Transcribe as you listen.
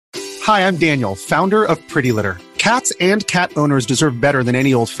Hi, I'm Daniel, founder of Pretty Litter. Cats and cat owners deserve better than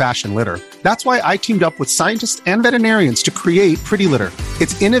any old-fashioned litter. That's why I teamed up with scientists and veterinarians to create Pretty Litter.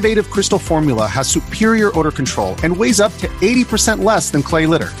 Its innovative crystal formula has superior odor control and weighs up to 80% less than clay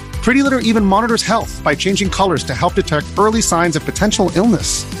litter. Pretty Litter even monitors health by changing colors to help detect early signs of potential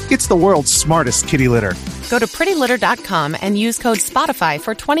illness. It's the world's smartest kitty litter. Go to prettylitter.com and use code SPOTIFY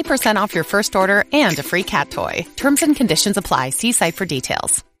for 20% off your first order and a free cat toy. Terms and conditions apply. See site for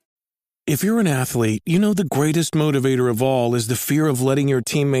details. If you're an athlete, you know the greatest motivator of all is the fear of letting your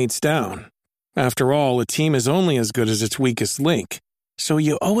teammates down. After all, a team is only as good as its weakest link. So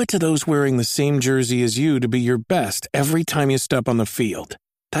you owe it to those wearing the same jersey as you to be your best every time you step on the field.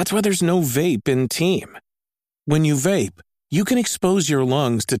 That's why there's no vape in team. When you vape, you can expose your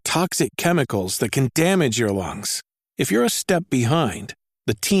lungs to toxic chemicals that can damage your lungs. If you're a step behind,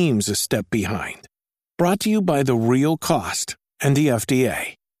 the team's a step behind. Brought to you by The Real Cost and the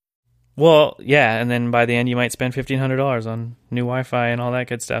FDA. Well, yeah, and then by the end you might spend $1,500 on new Wi-Fi and all that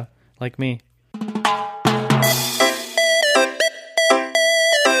good stuff, like me.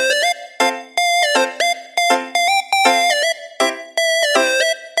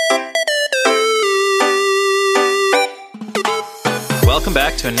 Welcome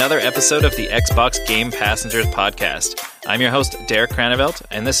back to another episode of the Xbox Game Passengers podcast. I'm your host, Derek Cranevelt,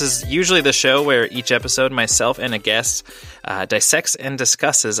 and this is usually the show where each episode, myself and a guest dissects and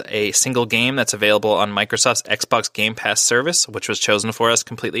discusses a single game that's available on Microsoft's Xbox Game Pass service, which was chosen for us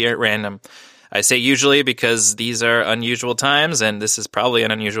completely at random. I say usually because these are unusual times, and this is probably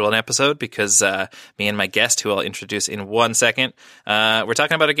an unusual episode because me and my guest, who I'll introduce in 1 second, we're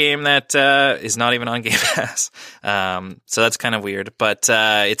talking about a game that is not even on Game Pass. So that's kind of weird, but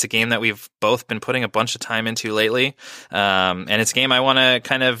it's a game that we've both been putting a bunch of time into lately, and it's a game I want to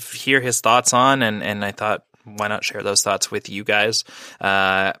kind of hear his thoughts on, and I thought, why not share those thoughts with you guys?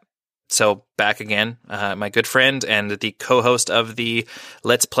 So back again, my good friend and the co-host of the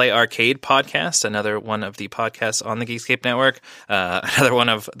Let's Play Arcade podcast, another one of the podcasts on the Geekscape Network, another one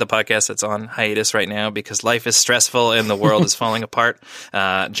of the podcasts that's on hiatus right now because life is stressful and the world is falling apart.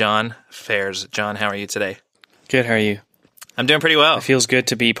 John Fairs. John, how are you today? Good, how are you? I'm doing pretty well. It feels good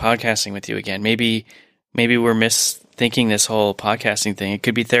to be podcasting with you again. Maybe we're thinking this whole podcasting thing. It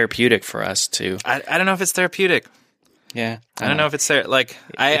could be therapeutic for us too. I don't know if it's therapeutic. Yeah, I don't know if it's there. Like,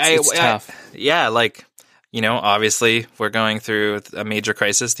 it's tough. Like, you know, obviously we're going through a major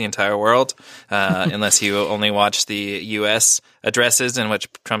crisis, the entire world, unless you only watch the U.S. addresses in which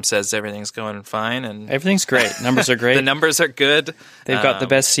Trump says everything's going fine and everything's great. Numbers are great. The numbers are good. They've got the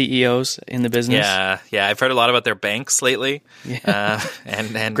best CEOs in the business. Yeah. I've heard a lot about their banks lately. Yeah.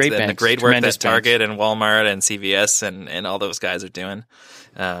 And great the banks. great work Tremendous that Target banks. and Walmart and CVS and all those guys are doing.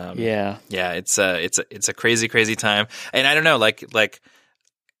 It's a crazy time, and I don't know, like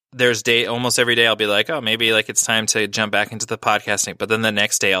there's almost every day I'll be like, oh, maybe like it's time to jump back into the podcasting, but then the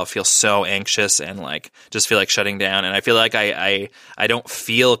next day I'll feel so anxious and like just feel like shutting down, and I feel like I don't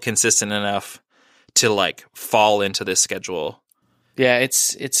feel consistent enough to like fall into this schedule. Yeah,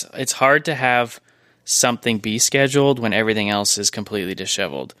 it's hard to have something be scheduled when everything else is completely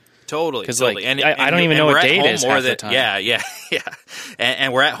disheveled. Totally. Because like, I don't even know what day it is half the time. Yeah.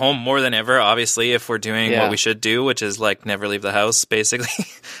 And we're at home more than ever, obviously, if we're doing what we should do, which is like never leave the house, basically.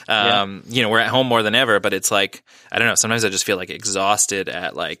 You know, we're at home more than ever, but it's like, I don't know, sometimes I just feel like exhausted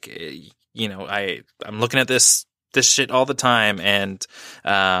at like, you know, I'm looking at this shit all the time, and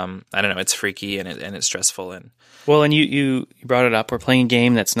I don't know, it's freaky and it's stressful. And well, and you brought it up. We're playing a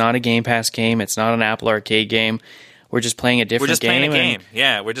game that's not a Game Pass game. It's not an Apple Arcade game. We're just playing a different game.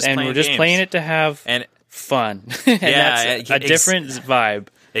 We're just playing it to have fun. And that's a different vibe.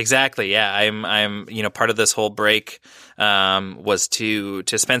 Exactly. Yeah, I'm you know, part of this whole break was to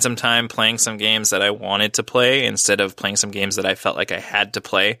spend some time playing some games that I wanted to play instead of playing some games that I felt like I had to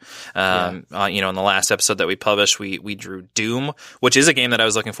play. You know, in the last episode that we published, we drew Doom, which is a game that I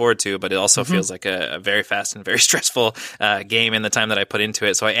was looking forward to, but it also feels like a very fast and very stressful game in the time that I put into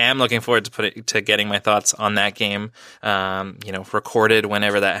it. So I am looking forward to getting my thoughts on that game, you know, recorded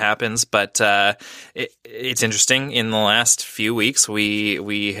whenever that happens. But it's interesting. In the last few weeks,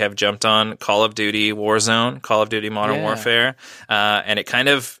 we have jumped on Call of Duty Warzone, Call of Duty Modern Warfare, and it kind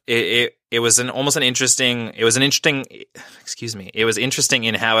of it was interesting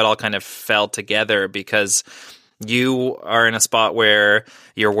in how it all kind of fell together, because you are in a spot where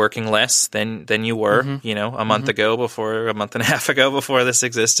you're working less than you were, you know, a month and a half ago before this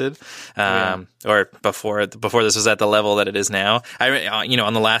existed, or before this was at the level that it is now. You know,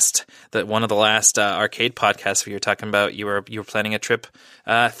 on one of the last arcade podcasts where you're talking about you were planning a trip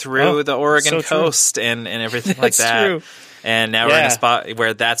through the Oregon coast and everything like that. True. And now we're in a spot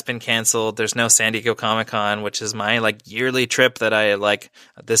where that's been canceled. There's no San Diego Comic-Con, which is my like yearly trip that I like.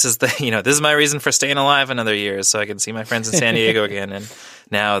 This is this is my reason for staying alive another year, so I can see my friends in San Diego again. And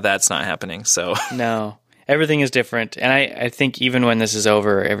now that's not happening. So no, everything is different. And I think even when this is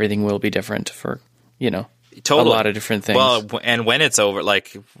over, everything will be different for, totally. A lot of different things. Well, and when it's over,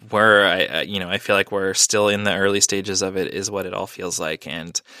 like I feel like we're still in the early stages of it, is what it all feels like,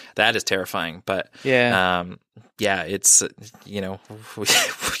 and that is terrifying. But it's you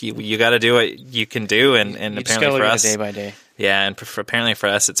got to do what you can do, and you apparently for us, day by day. Yeah, and apparently for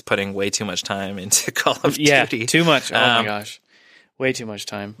us, it's putting way too much time into Call of Duty. Yeah, too much. Oh my gosh. Way too much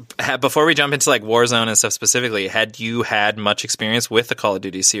time. Before we jump into like Warzone and stuff specifically, had you had much experience with the Call of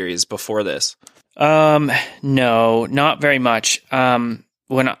Duty series before this? No, not very much. Probably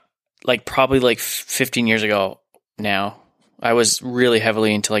 15 years ago now, I was really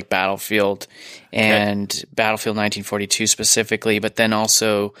heavily into like Battlefield and Battlefield 1942 specifically, but then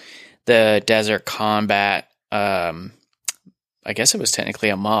also the Desert Combat. I guess it was technically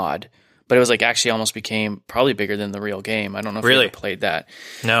a mod, but it was like actually almost became probably bigger than the real game. I don't know if you ever played that.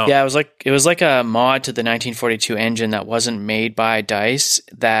 No. Yeah, it was like a mod to the 1942 engine that wasn't made by DICE,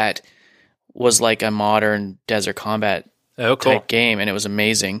 that was like a modern Desert Combat type game, and it was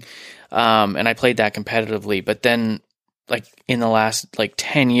amazing. And I played that competitively, but then like in the last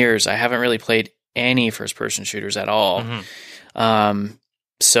 10 years, I haven't really played any first person shooters at all. Mm-hmm.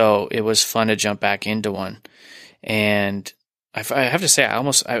 So it was fun to jump back into one. And I have to say,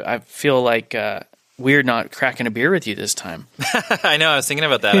 I feel like weird not cracking a beer with you this time. I know. I was thinking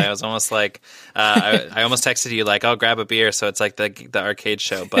about that. I was almost like, I almost texted you like, "I'll grab a beer." So it's like the arcade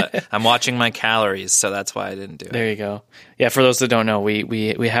show, but I'm watching my calories, so that's why I didn't do it. There you go. Yeah, for those that don't know,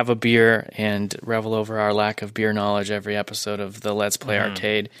 we have a beer and revel over our lack of beer knowledge every episode of the Let's Play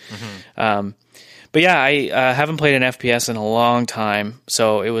Arcade. Mm-hmm. But yeah, I haven't played an FPS in a long time,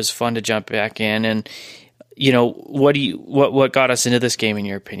 so it was fun to jump back in. And what got us into this game in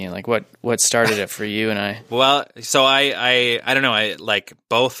your opinion? Like what started it for you and I? Well, so I don't know. I like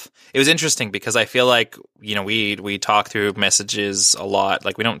both. It was interesting because I feel like, we talk through messages a lot.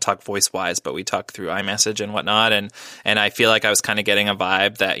 Like we don't talk voice wise, but we talk through iMessage and whatnot. And I feel like I was kind of getting a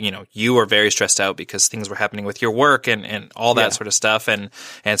vibe that, you were very stressed out because things were happening with your work and all that sort of stuff. And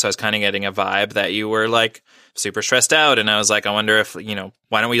so I was kind of getting a vibe that you were like super stressed out. And I was like, I wonder if,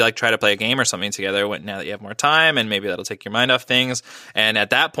 why don't we like try to play a game or something together now that you have more time, and maybe that'll take your mind off things. And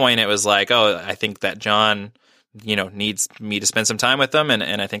at that point it was like, oh, I think that John, needs me to spend some time with him,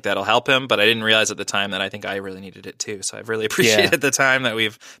 and I think that'll help him. But I didn't realize at the time that I think I really needed it too. So I've really appreciated the time that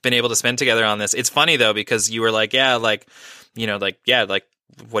we've been able to spend together on this. It's funny though, because you were like, what do you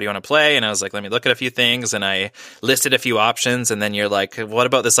want to play? And I was like, let me look at a few things, and I listed a few options, and then you're like, what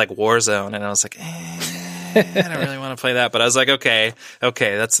about this like Warzone? And I was like, I don't really want to play that, but I was like, okay,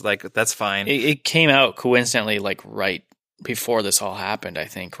 that's fine. It came out coincidentally like right before this all happened, I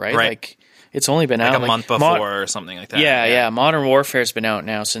think, right? Right. It's only been out a month before or something like that. Yeah. Modern Warfare's been out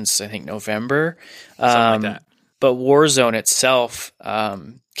now since I think November. Something like that. But Warzone itself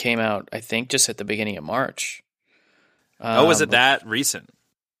came out, I think, just at the beginning of March. Was it that recent?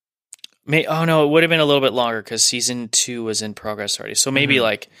 No, it would have been a little bit longer because season 2 was in progress already. So maybe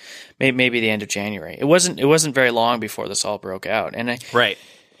maybe the end of January. It wasn't very long before this all broke out. And right.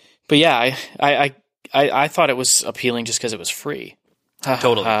 But yeah, I thought it was appealing just because it was free.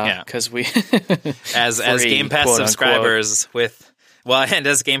 Totally, yeah. Because we as Game Pass subscribers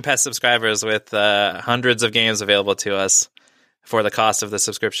as Game Pass subscribers with hundreds of games available to us for the cost of the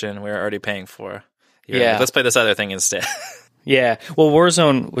subscription we're already paying for. Like, let's play this other thing instead. Yeah, well,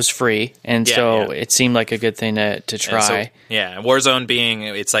 Warzone was free, and it seemed like a good thing to try. Warzone being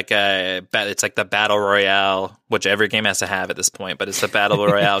it's like the battle royale, which every game has to have at this point, but it's the battle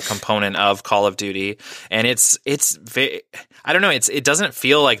royale component of Call of Duty, and it's I don't know, it doesn't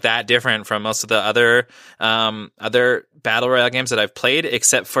feel like that different from most of the other battle royale games that I've played,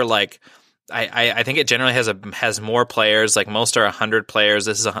 except for like. I think it generally has more players. Like most are 100 players.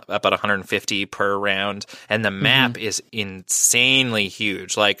 This is about 150 per round, and the map is insanely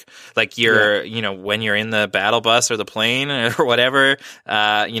huge. Like you're when you're in the battle bus or the plane or whatever,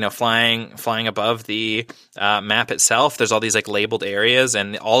 flying above the map itself. There's all these like labeled areas,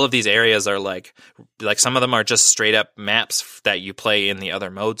 and all of these areas are like some of them are just straight up maps that you play in the other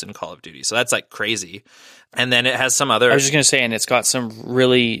modes in Call of Duty. So that's like crazy. And then it has some other. I was just gonna say, and it's got some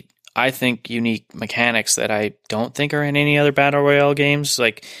really, I think, unique mechanics that I don't think are in any other battle royale games.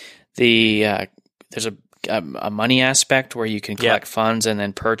 Like there's a money aspect where you can collect funds and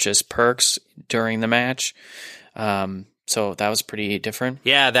then purchase perks during the match. So that was pretty different.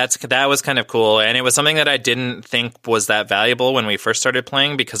 Yeah, that was kind of cool. And it was something that I didn't think was that valuable when we first started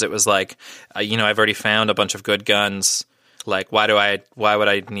playing, because it was like, I've already found a bunch of good guns. Like, why would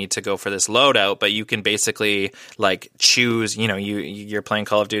I need to go for this loadout? But you can basically like choose, you're playing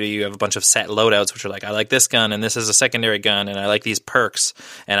Call of Duty, you have a bunch of set loadouts, which are like, I like this gun and this is a secondary gun and I like these perks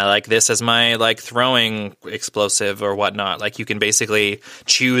and I like this as my like throwing explosive or whatnot. Like you can basically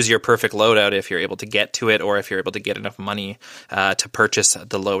choose your perfect loadout if you're able to get to it, or if you're able to get enough money to purchase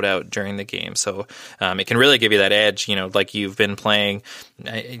the loadout during the game. So it can really give you that edge, like you've been playing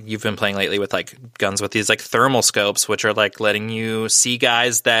lately with like guns with these like thermal scopes, which are like letting you see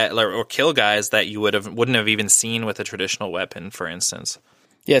guys that or kill guys that you wouldn't have even seen with a traditional weapon, for instance.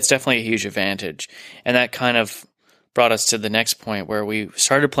 Yeah, it's definitely a huge advantage. And that kind of brought us to the next point where we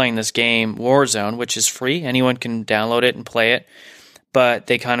started playing this game, Warzone, which is free. Anyone can download it and play it. But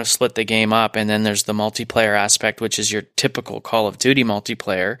they kind of split the game up, and then there's the multiplayer aspect, which is your typical Call of Duty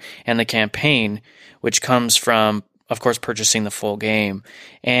multiplayer, and the campaign, which comes from, of course, purchasing the full game.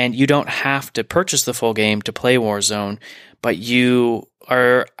 And you don't have to purchase the full game to play Warzone, but you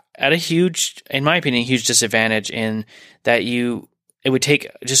are at in my opinion, a huge disadvantage in that it would take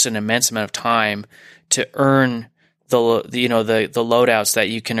just an immense amount of time to earn the loadouts that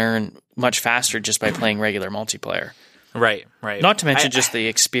you can earn much faster just by playing regular multiplayer. Right. Not to mention just the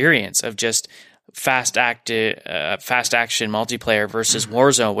experience of just fast action multiplayer versus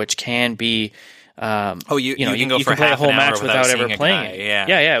Warzone, which can be you can go for play a half whole an hour match without ever playing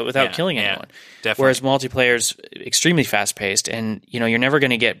it. Without killing anyone. Definitely. Whereas multiplayer is extremely fast paced, and you're never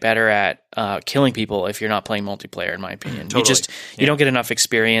going to get better at killing people if you're not playing multiplayer. In my opinion, totally. You don't get enough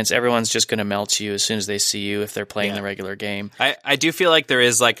experience. Everyone's just going to melt you as soon as they see you if they're playing the regular game. I do feel like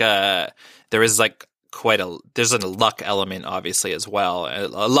there's a luck element, obviously, as well.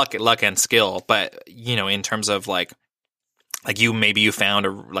 Luck and skill, but in terms of like you found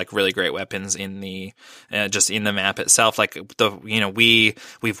really great weapons in the just in the map itself. Like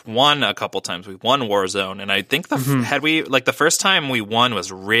we've won a couple times. We've won Warzone, and I think the first time we won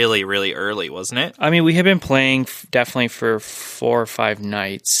was really, really early, wasn't it? I mean, we had been playing definitely for 4 or 5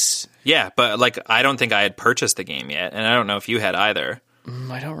 nights. Yeah, but like I don't think I had purchased the game yet, and I don't know if you had either.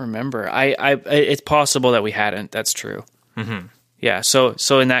 I don't remember. It's possible that we hadn't. That's true. Mm-hmm. Yeah. So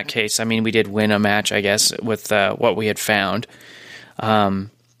in that case, I mean, we did win a match, I guess, with what we had found. But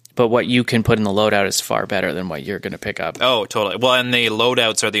what you can put in the loadout is far better than what you're going to pick up. Oh, totally. Well, and the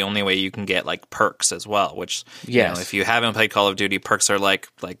loadouts are the only way you can get like perks as well. Which, if you haven't played Call of Duty, perks are like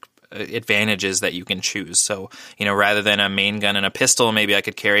advantages that you can choose. So, rather than a main gun and a pistol, maybe I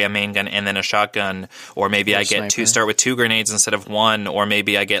could carry a main gun and then a shotgun, or maybe I get start with 2 grenades instead of 1, or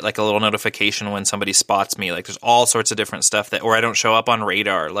maybe I get like a little notification when somebody spots me. Like there's all sorts of different stuff or I don't show up on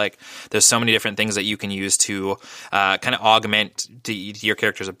radar. Like there's so many different things that you can use to kind of augment your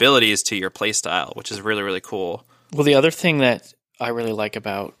character's abilities to your play style, which is really, really cool. Well, the other thing that I really like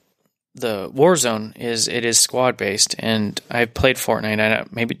about the Warzone is it is squad based, and I've played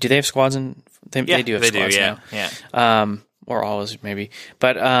Fortnite. Do they have squads in? They do have squads now. Yeah. Or always maybe,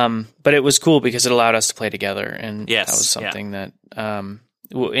 but it was cool because it allowed us to play together, and that was something that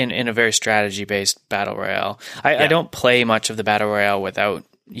in a very strategy based battle royale. I don't play much of the battle royale without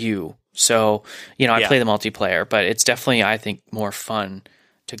you, so I play the multiplayer, but it's definitely, I think, more fun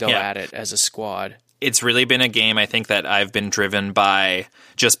to go at it as a squad. It's really been a game, I think, that I've been driven by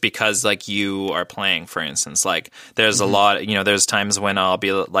just because, like, you are playing, for instance. Like, there's a lot, there's times when I'll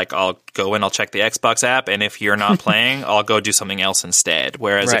be like, I'll go and I'll check the Xbox app, and if you're not playing, I'll go do something else instead.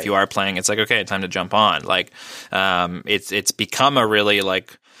 Whereas if you are playing, it's like, okay, time to jump on. Like, it's become a really,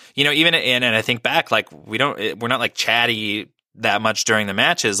 like, even, and I think back, like, we're not, like, chatty that much during the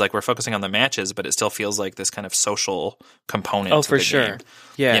matches. Like, we're focusing on the matches, but it still feels like this kind of social component. Oh, to for the sure. Game.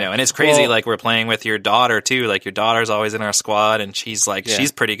 Yeah. And it's crazy. Like, we're playing with your daughter too. Like, your daughter's always in our squad, and she's like,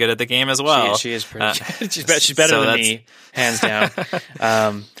 she's pretty good at the game as well. She is pretty good. She's better than me, hands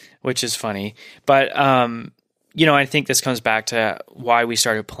down. Which is funny. But, I think this comes back to why we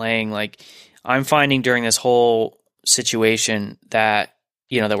started playing. Like, I'm finding during this whole situation that,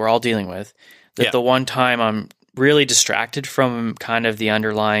 that we're all dealing with, that the one time I'm really distracted from kind of the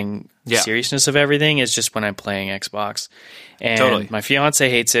underlying seriousness of everything is just when I'm playing Xbox. And my fiance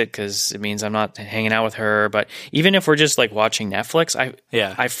hates it because it means I'm not hanging out with her. But even if we're just like watching Netflix,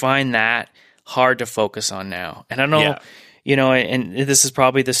 I find that hard to focus on now. And I don't know, and this is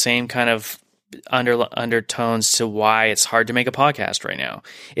probably the same kind of undertones to why it's hard to make a podcast right now.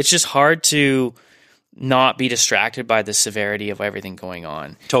 It's just hard to not be distracted by the severity of everything going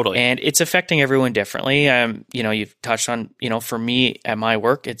on. Totally. And it's affecting everyone differently. You've touched on, for me at my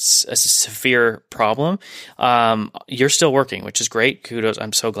work, it's a severe problem. You're still working, which is great. Kudos.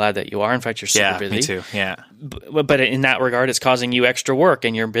 I'm so glad that you are. In fact, you're super busy. Me too. Yeah. But in that regard, it's causing you extra work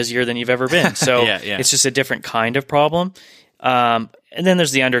and you're busier than you've ever been. So it's just a different kind of problem. And then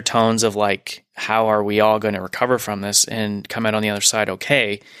there's the undertones of like, how are we all going to recover from this and come out on the other side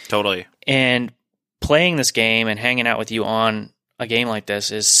okay? Totally. And playing this game and hanging out with you on a game like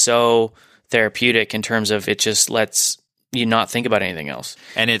this is so therapeutic in terms of it just lets you not think about anything else.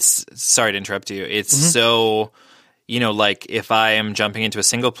 And it's, sorry to interrupt you, it's so, like if I am jumping into a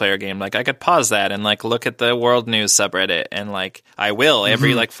single player game, like I could pause that and like look at the world news subreddit and like I will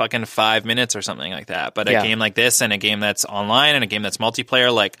every like fucking 5 minutes or something like that. But a game like this and a game that's online and a game that's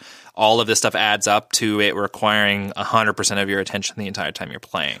multiplayer, like all of this stuff adds up to it requiring 100% of your attention the entire time you're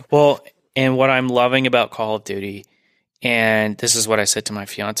playing. Well, and what I'm loving about Call of Duty, and this is what I said to my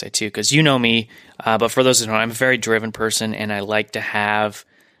fiance too, because you know me, but for those who don't know, I'm a very driven person and I like to have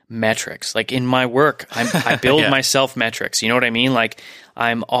metrics. Like in my work, I build myself metrics. You know what I mean? Like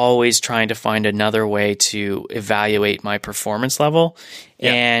I'm always trying to find another way to evaluate my performance level.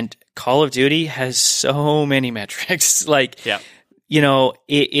 Yeah. And Call of Duty has so many metrics. Like,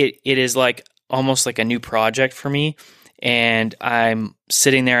 it is like almost like a new project for me. And I'm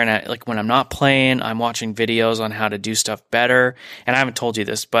sitting there and when I'm not playing, I'm watching videos on how to do stuff better. And I haven't told you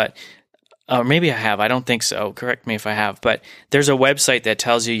this, but maybe I have. I don't think so. Correct me if I have. But there's a website that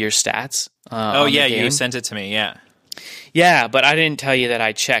tells you your stats. You sent it to me. Yeah. Yeah, but I didn't tell you that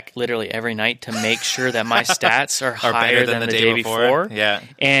I check literally every night to make sure that my stats are higher than the day before. Yeah.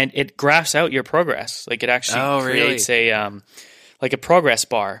 And it graphs out your progress. Like it actually creates a progress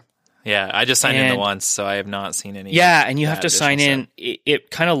bar. Yeah, I just signed in the once, so I have not seen any. Yeah, and you have to sign in.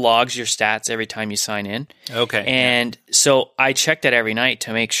 It kind of logs your stats every time you sign in. Okay. And so I check that every night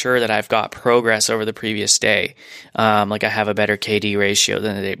to make sure that I've got progress over the previous day. Like I have a better KD ratio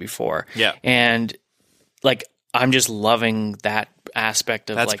than the day before. Yeah. And like I'm just loving that aspect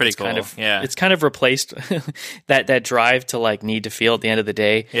of that's like pretty it's cool. It's kind of replaced that drive to like need to feel at the end of the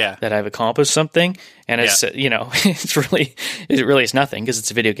day that I've accomplished something. And it's it's nothing because it's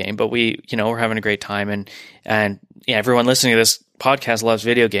a video game, but we're having a great time and everyone listening to this podcast loves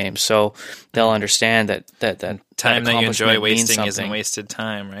video games, so they'll understand that time that you enjoy wasting isn't wasted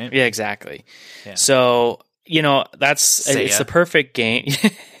time, right? Yeah, exactly. Yeah. So it's the perfect game.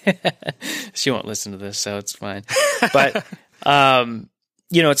 She won't listen to this, so it's fine. But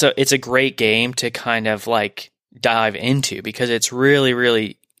it's a great game to kind of like dive into because it's really,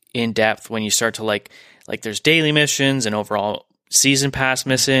 really in depth when you start to like there's daily missions and overall season pass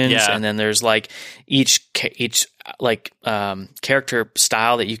missions, and then there's like each character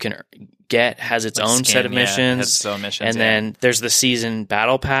style that you can get has its own set of missions. Has its own missions, and then there's the season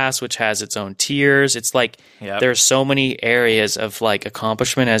battle pass, which has its own tiers. It's like there's so many areas of like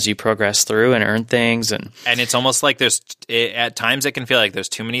accomplishment as you progress through and earn things, and it's almost like at times it can feel like there's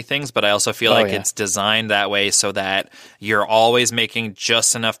too many things, but I also feel it's designed that way so that you're always making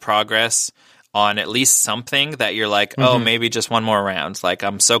just enough progress on at least something that you're like, maybe just one more round. Like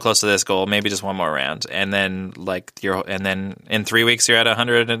I'm so close to this goal, maybe just one more round. And then and then in 3 weeks you're at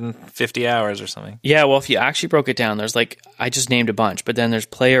 150 hours or something. Yeah, well, if you actually broke it down, there's like, I just named a bunch, but then there's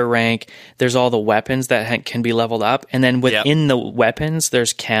player rank, there's all the weapons that can be leveled up. And then within the weapons,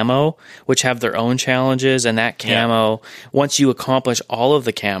 there's camo, which have their own challenges. And that camo, once you accomplish all of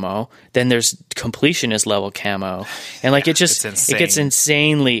the camo, then there's completionist level camo. And like it gets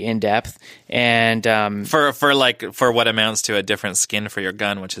insanely in depth. And for what amounts to a different skin for your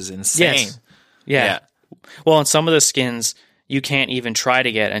gun, which is insane. Yes. Yeah. Well, and some of the skins you can't even try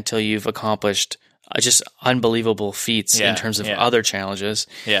to get until you've accomplished just unbelievable feats in terms of other challenges.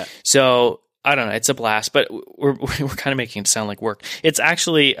 Yeah. So I don't know. It's a blast, but we're kind of making it sound like work. It's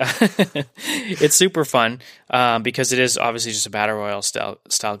actually it's super fun because it is obviously just a battle royale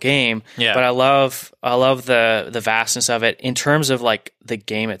style game. Yeah. But I love the vastness of it in terms of like the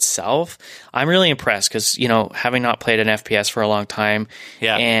game itself. I'm really impressed because having not played an FPS for a long time.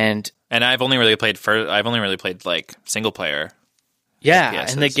 Yeah. And I've only really played like single player. Yeah,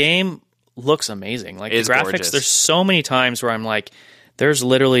 FPSs. And the game looks amazing. Like the graphics, gorgeous. There's so many times where I'm like, there's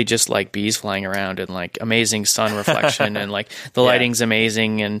literally just like bees flying around and like amazing sun reflection and like the lighting's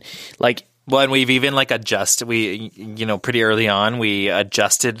amazing and like Well, and we've even like adjusted. Pretty early on, we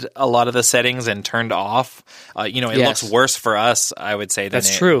adjusted a lot of the settings and turned off. It looks worse for us, I would say, than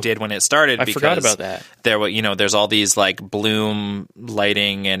it did when it started. I forgot about that. There's all these like bloom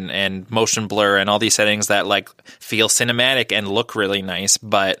lighting and motion blur and all these settings that like feel cinematic and look really nice,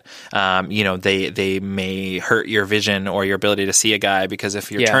 but they may hurt your vision or your ability to see a guy, because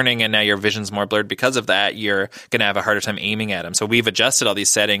if you're turning and now your vision's more blurred because of that, you're gonna have a harder time aiming at him. So we've adjusted all these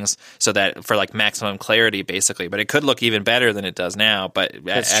settings so that for like maximum clarity, basically, but it could look even better than it does now, but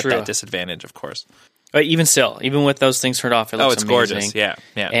at that disadvantage, of course. But even still, even with those things turned off, it looks it's amazing. Gorgeous.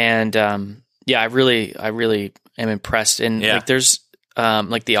 Yeah. And I really am impressed. And like there's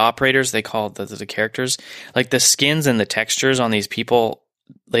like the operators, they call the characters, like the skins and the textures on these people,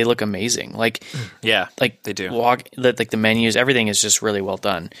 they look amazing. Like like they do. Like the menus, everything is just really well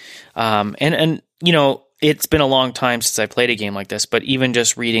done. And it's been a long time since I played a game like this, but even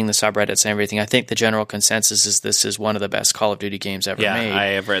just reading the subreddits and everything, I think the general consensus is this is one of the best Call of Duty games ever made. Yeah, I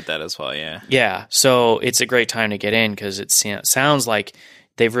have read that as well, yeah. Yeah, so it's a great time to get in because it sounds like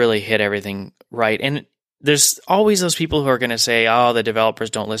they've really hit everything right. And there's always those people who are going to say, oh, the developers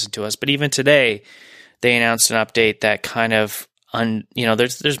don't listen to us. But even today, they announced an update that kind of,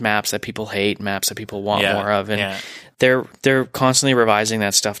 there's maps that people hate, maps that people want more of. And they're constantly revising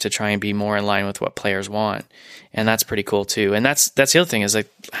that stuff to try and be more in line with what players want. And that's pretty cool too. And that's the other thing is like,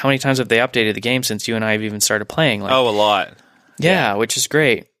 how many times have they updated the game since you and I have even started playing? Like, a lot. Yeah, which is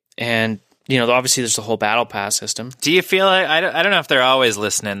great. And, obviously there's the whole battle pass system. Do you feel like, I don't know if they're always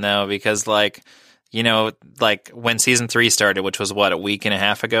listening though, because like, like when season 3 started, which was what, a week and a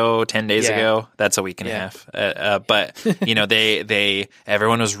half ago, 10 days ago, that's a week and a half. But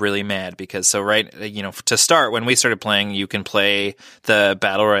everyone was really mad because to start, when we started playing, you can play the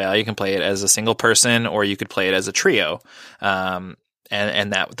battle royale, you can play it as a single person or you could play it as a trio. And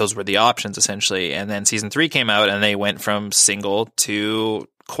those were the options essentially. And then season 3 came out and they went from single to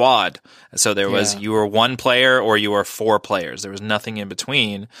quad. So there was, you were one player or you were 4 players. There was nothing in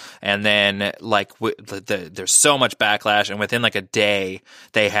between. And then like there's so much backlash, and within like a day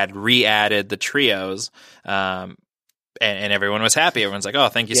they had re-added the trios. And everyone was happy. Everyone's like, oh,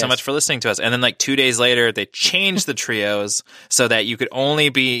 thank you so much for listening to us. And then like 2 days later, they changed the trios so that you could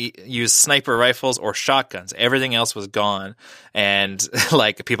only use sniper rifles or shotguns. Everything else was gone. And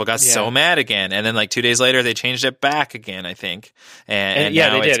like people got so mad again. And then like 2 days later, they changed it back again, I think. And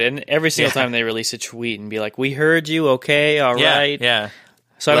they did. And every single time they release a tweet and be like, we heard you. Okay. All right. Yeah.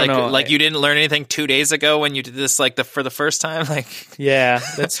 So I don't know. Like you didn't learn anything 2 days ago when you did this for the first time. Like, yeah,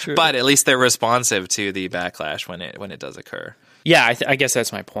 that's true. But at least they're responsive to the backlash when it does occur. Yeah, I guess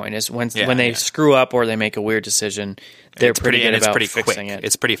that's my point. Is when they screw up or they make a weird decision, they're pretty good about fixing it.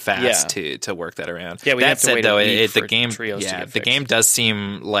 It's pretty fast to work that around. Yeah, that said, though, the game does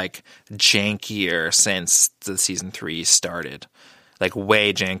seem like jankier since the season 3 started, like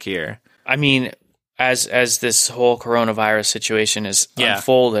way jankier. I mean, as this whole coronavirus situation is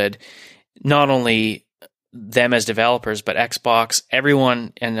unfolded, not only them as developers, but Xbox,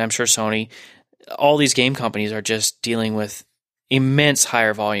 everyone, and I'm sure Sony, all these game companies are just dealing with immense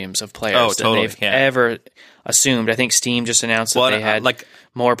higher volumes of players than they've ever assumed. I think Steam just announced that they had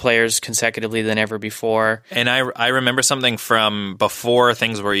more players consecutively than ever before. And I remember something from before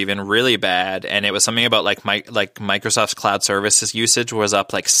things were even really bad, and it was something about like Microsoft's cloud services usage was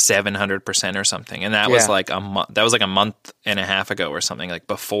up like 700% or something, and that was like a month and a half ago or something, like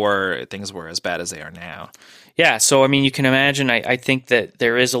before things were as bad as they are now. Yeah, so I mean, you can imagine. I think that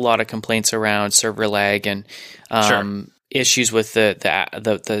there is a lot of complaints around server lag and issues with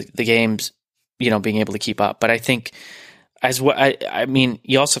the games, being able to keep up. But I think I mean,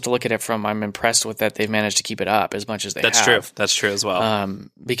 you also have to look at it from, I'm impressed with that they've managed to keep it up as much as they have. That's true. That's true as well.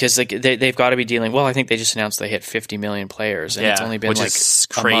 Because they've got to be dealing. Well, I think they just announced they hit 50 million players, and it's only been which is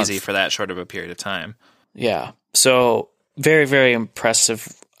crazy for that short of a period of time. Yeah. So very, very impressive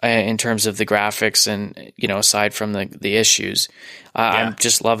in terms of the graphics, and aside from the issues, I'm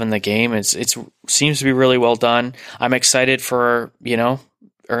just loving the game. It seems to be really well done. I'm excited for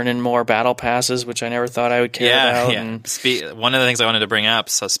earning more battle passes, which I never thought I would care about. Yeah. And one of the things I wanted to bring up.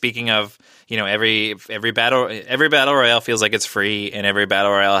 So speaking of, every battle royale feels like it's free, and every battle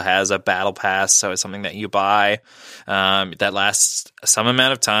royale has a battle pass. So it's something that you buy that lasts some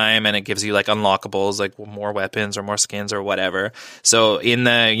amount of time, and it gives you like unlockables, like more weapons or more skins or whatever. So in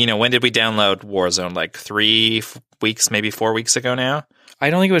the, when did we download Warzone? Like 3 weeks, maybe 4 weeks ago now? I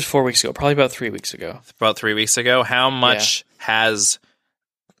don't think it was 4 weeks ago. Probably about 3 weeks ago. About 3 weeks ago. How much has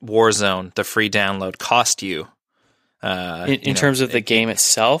Warzone, the free download, cost you? In terms of the game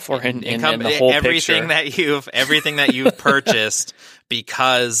itself, or in the whole everything picture? Everything that you've purchased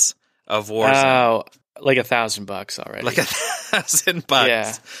because of Warzone? Oh, like $1,000 already. Like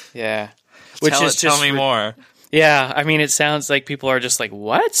 $1,000. Yeah. Tell me more. Yeah, I mean, it sounds like people are just like,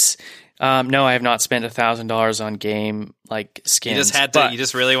 what? No, I have not spent $1,000 on game like skins. You just had to. You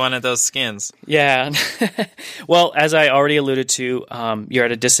just really wanted those skins. Yeah. Well, as I already alluded to, you're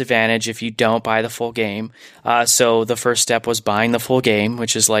at a disadvantage if you don't buy the full game. So the first step was buying the full game,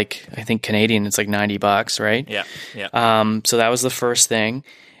 which is like, I think Canadian, it's like $90, right? Yeah. So that was the first thing,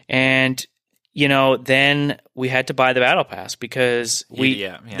 and then we had to buy the battle pass because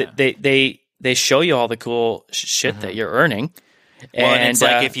they show you all the cool shit that you're earning. Well, and it's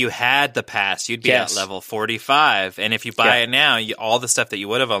like if you had the pass, you'd be at level 45. And if you buy it now, all the stuff that you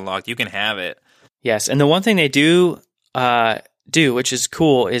would have unlocked, you can have it. Yes. And the one thing they do, which is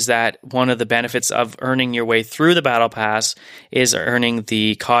cool, is that one of the benefits of earning your way through the battle pass is earning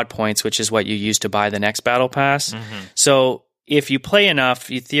the COD points, which is what you use to buy the next battle pass. Mm-hmm. So if you play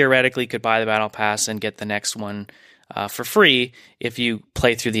enough, you theoretically could buy the battle pass and get the next one for free if you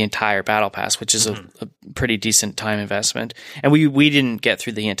play through the entire battle pass, which is a pretty decent time investment. And we didn't get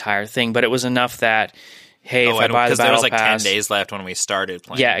through the entire thing, but it was enough that, hey, if I buy the battle pass... Because there was like 10 days left when we started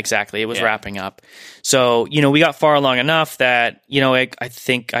playing. Yeah, exactly. It was wrapping up. So, we got far along enough that, I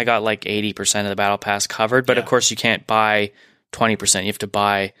think I got like 80% of the battle pass covered, but of course you can't buy 20%. You have to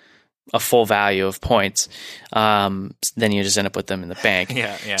buy a full value of points. Then you just end up with them in the bank.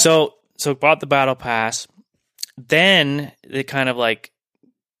 Yeah. So bought the battle pass. Then it kind of like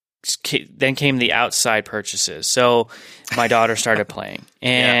then came the outside purchases. So my daughter started playing,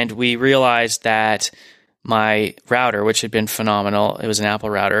 and we realized that my router, which had been phenomenal, it was an Apple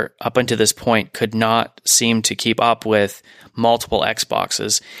router, up until this point could not seem to keep up with multiple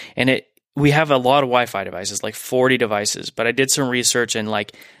Xboxes. And we have a lot of Wi-Fi devices, like 40 devices, but I did some research and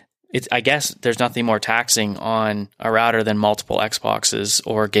I guess there's nothing more taxing on a router than multiple Xboxes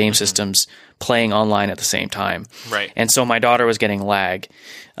or game systems playing online at the same time. Right. And so my daughter was getting lag.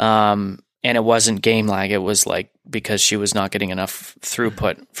 And it wasn't game lag. It was like because she was not getting enough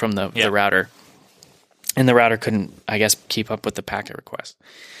throughput from the router. And the router couldn't, I guess, keep up with the packet request.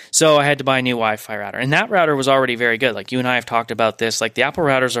 So I had to buy a new Wi-Fi router. And that router was already very good. Like you and I have talked about this. Like the Apple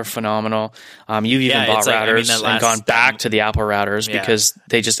routers are phenomenal. You've even bought routers and gone back to the Apple routers because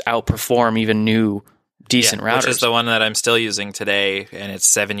they just outperform even new decent routers. Which is the one that I'm still using today, and it's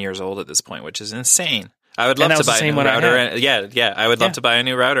 7 years old at this point, which is insane. I would love to buy a new router. I would love to buy a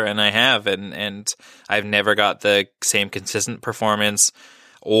new router, and I have, and I've never got the same consistent performance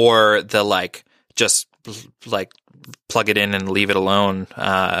or the just plug it in and leave it alone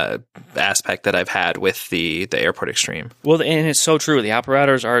aspect that I've had with the Airport Extreme. Well, and it's so true. The Apple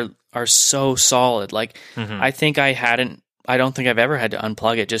routers are so solid. Like I don't think I've ever had to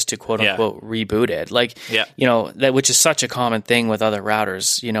unplug it just to quote unquote reboot it. That, which is such a common thing with other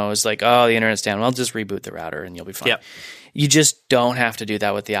routers, is like, oh, the internet's down. Well, just reboot the router and you'll be fine. Yep. You just don't have to do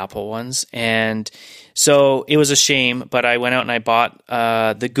that with the Apple ones. And so it was a shame, but I went out and I bought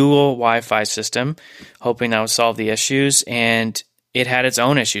the Google Wi-Fi system, hoping that would solve the issues. And it had its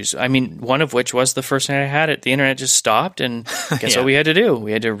own issues. I mean, one of which was the first night I had it, the internet just stopped, and guess what we had to do?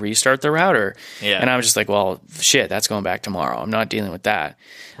 We had to restart the router. Yeah. And I was just like, well, shit, that's going back tomorrow. I'm not dealing with that.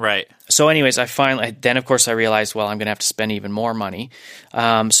 Right. So anyways, then of course I realized, well, I'm going to have to spend even more money.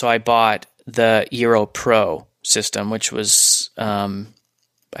 So I bought the Eero Pro system, which was, I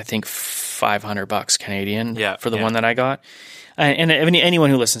think $500 Canadian for the one that I got. And anyone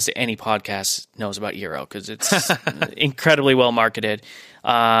who listens to any podcast knows about Eero because it's incredibly well marketed.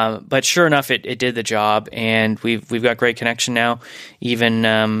 But sure enough, it did the job, and we've got great connection now, even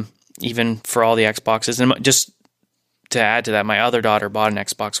for all the Xboxes. And just to add to that, my other daughter bought an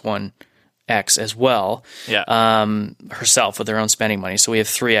Xbox One X as well, herself with her own spending money. So we have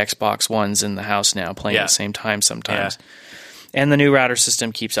 3 Xbox Ones in the house now playing at the same time sometimes. Yeah. And the new router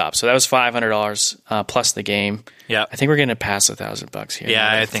system keeps up. So that was $500 plus the game. Yeah, I think we're going to pass $1,000 here. Yeah,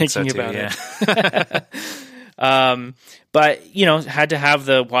 I think so too. About it. But had to have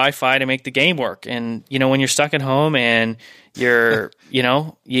the Wi-Fi to make the game work. And when you're stuck at home and you're,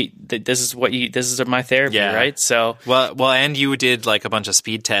 this is my therapy, right? So well, and you did a bunch of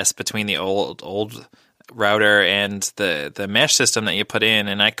speed tests between the old router and the mesh system that you put in,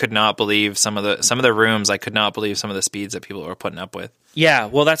 and I could not believe some of the rooms. I could not believe some of the speeds that people were putting up with. Yeah,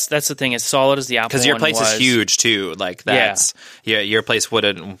 well, that's the thing. As solid as the Apple one was. Because your place is huge too. Your place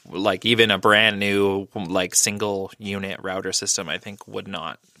wouldn't even a brand new single unit router system, I think, would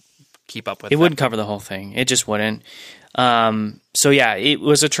not keep up with. It wouldn't cover the whole thing. It just wouldn't. So yeah, it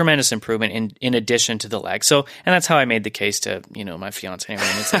was a tremendous improvement in addition to the lag. So, and that's how I made the case to, my fiance. And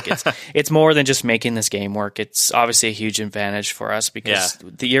it's like, it's more than just making this game work. It's obviously a huge advantage for us because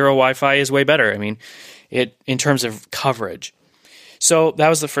the Eero Wi-Fi is way better. I mean, in terms of coverage. So that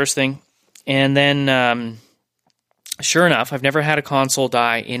was the first thing. And then, sure enough, I've never had a console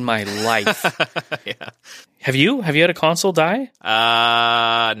die in my life. Yeah. Have you? Have you had a console die? No,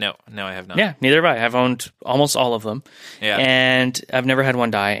 I have not. Yeah, neither have I. I've owned almost all of them. Yeah. And I've never had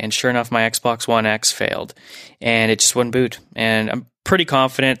one die. And sure enough, my Xbox One X failed. And it just wouldn't boot. And I'm pretty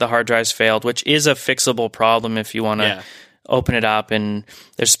confident the hard drives failed, which is a fixable problem if you want to open it up. And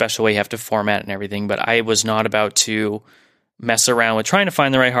there's a special way you have to format and everything. But I was not about to mess around with trying to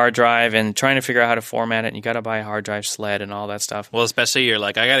find the right hard drive and trying to figure out how to format it. And you got to buy a hard drive sled and all that stuff. Well, especially you're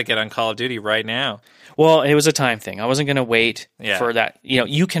like, I got to get on Call of Duty right now. Well, it was a time thing. I wasn't going to wait for that.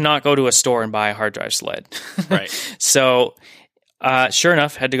 You cannot go to a store and buy a hard drive sled. Right. So, sure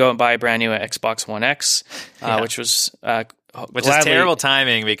enough, had to go and buy a brand new Xbox One X, which was which is terrible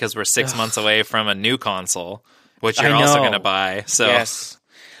timing because we're 6 months away from a new console, which you're also going to buy. So yes.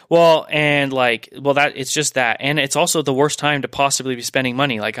 Well, and it's just that. And it's also the worst time to possibly be spending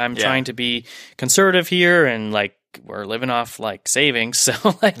money. Like, I'm trying to be conservative here and we're living off savings. So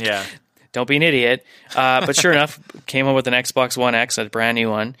don't be an idiot. But sure enough, came up with an Xbox One X, a brand new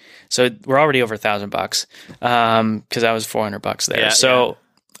one. So we're already over $1,000 because that was $400 there. Yeah, so,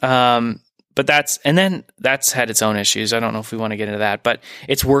 but that's had its own issues. I don't know if we want to get into that, but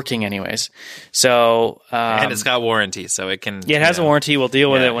it's working anyways. So, and it's got warranty, so it can. Yeah, it has a warranty. We'll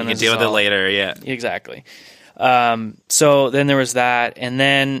deal with it when you can deal with it later. Yeah, exactly. So then there was that, and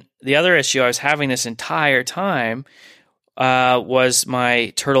then the other issue I was having this entire time was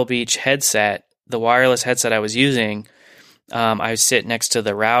my Turtle Beach headset, the wireless headset I was using. I sit next to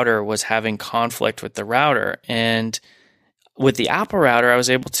the router, was having conflict with the router, and with the Apple router, I was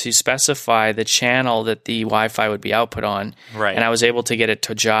able to specify the channel that the Wi-Fi would be output on, right? And I was able to get it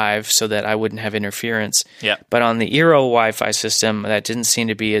to jive so that I wouldn't have interference. Yeah. But on the Eero Wi-Fi system, that didn't seem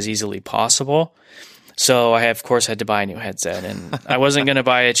to be as easily possible. So I, of course, had to buy a new headset, and I wasn't going to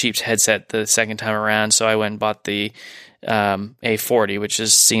buy a cheap headset the second time around, so I went and bought the A40, which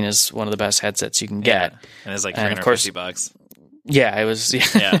is seen as one of the best headsets you can get. And it's like $350. Yeah, it was.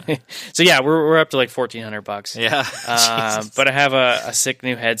 Yeah. So yeah, we're up to $1,400. Yeah. But I have a sick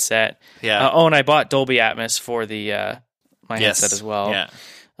new headset. Yeah. And I bought Dolby Atmos for the my headset as well.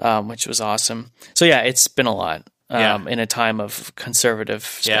 Yeah. Which was awesome. So yeah, it's been a lot. In a time of conservative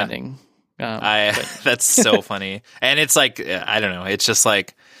spending. That's so funny. And it's I don't know. It's just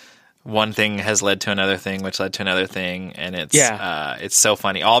one thing has led to another thing, which led to another thing, and it's so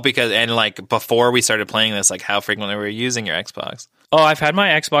funny. All because before we started playing this, how frequently were you using your Xbox? Oh, I've had my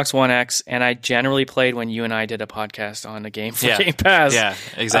Xbox One X, and I generally played when you and I did a podcast on the game for Game Pass. Yeah,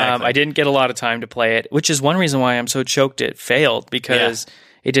 exactly. I didn't get a lot of time to play it, which is one reason why I'm so choked it failed, because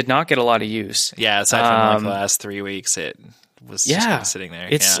it did not get a lot of use. Yeah, aside from the last 3 weeks, it was just kind of sitting there.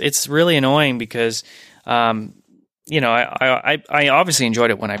 It's really annoying because I obviously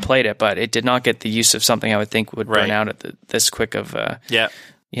enjoyed it when I played it, but it did not get the use of something I would think would burn out at this quick of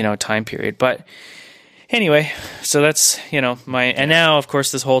time period. But anyway, so that's and now of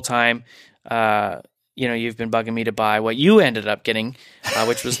course this whole time you've been bugging me to buy what you ended up getting,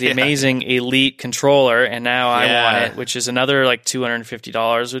 which was the amazing Elite controller, and now I want it, which is another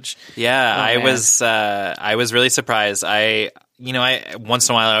 $250. Which I was really surprised. I once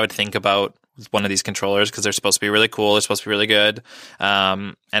in a while I would think about one of these controllers because they're supposed to be really cool. They're supposed to be really good.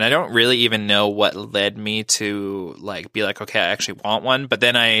 And I don't really even know what led me to be okay, I actually want one. But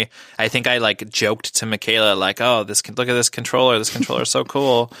then I think I joked to Michaela oh, look at this controller. This controller is so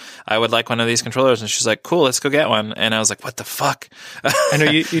cool. I would like one of these controllers. And she's like, cool, let's go get one. And I was like, what the fuck? I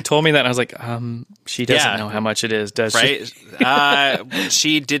know you told me that. And I was like, she doesn't know how much it is, does she? Right?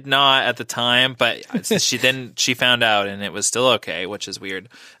 She did not at the time, but she found out, and it was still okay, which is weird.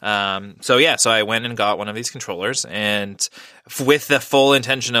 So I went and got one of these controllers, and with the full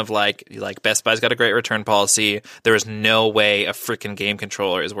intention of Best Buy's got a great return policy. There is no way a freaking game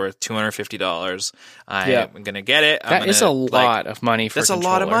controller is worth $250. I'm gonna get it. That is a lot of money for a controller. That's a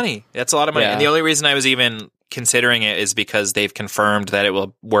lot of money. That's a lot of money. And the only reason I was even considering it is because they've confirmed that it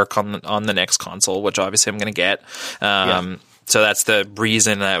will work on the next console, which obviously I'm gonna get. So that's the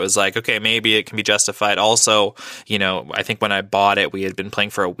reason that I was like, okay, maybe it can be justified. Also, I think when I bought it, we had been playing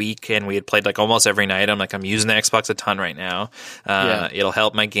for a week and we had played like almost every night. I'm using the Xbox a ton right now. It'll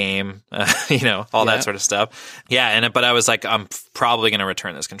help my game, all that sort of stuff. Yeah. But I was like, I'm probably going to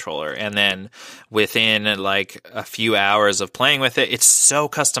return this controller. And then within like a few hours of playing with it, it's so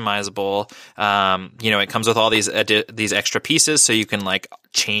customizable. It comes with all these extra pieces, so you can like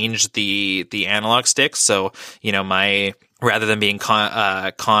change the analog sticks. So, rather than being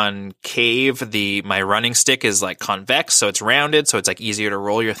concave, my running stick is like convex, so it's rounded, so it's like easier to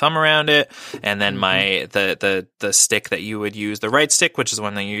roll your thumb around it. And then the stick that you would use, the right stick, which is the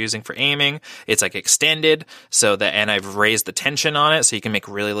one that you're using for aiming, it's like extended, and I've raised the tension on it, so you can make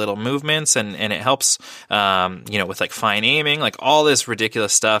really little movements, and it helps, with like fine aiming, like all this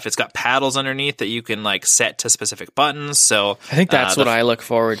ridiculous stuff. It's got paddles underneath that you can like set to specific buttons. So I think that's what I look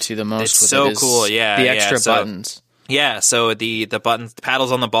forward to the most. It's so cool, yeah. The extra buttons. Yeah, so the buttons, the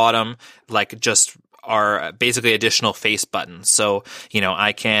paddles on the bottom, like just are basically additional face buttons. So,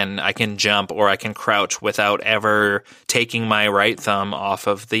 I can jump or I can crouch without ever taking my right thumb off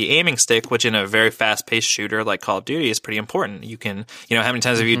of the aiming stick, which in a very fast-paced shooter like Call of Duty is pretty important. You can, how many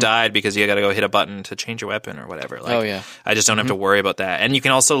times have you died because you got to go hit a button to change your weapon or whatever? Like, I just don't have to worry about that. And you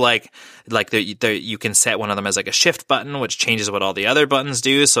can also you can set one of them as like a shift button, which changes what all the other buttons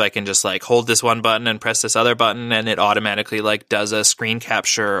do. So I can just like hold this one button and press this other button, and it automatically like does a screen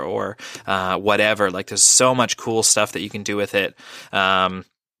capture or whatever. Like there's so much cool stuff that you can do with it. And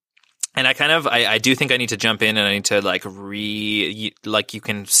I do think I need to jump in and I need to you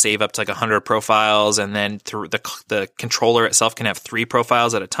can save up to like 100 profiles, and then through the controller itself can have 3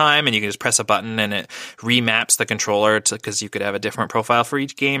 profiles at a time, and you can just press a button and it remaps the controller because you could have a different profile for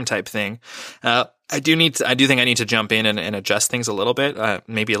each game type thing. I do think I need to jump in and adjust things a little bit,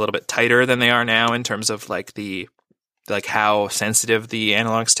 maybe a little bit tighter than they are now in terms of like how sensitive the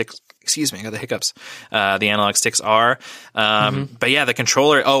analog sticks. Excuse me, I got the hiccups. The analog sticks are. But yeah, the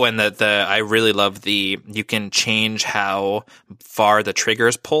controller. Oh, and I really love you can change how far the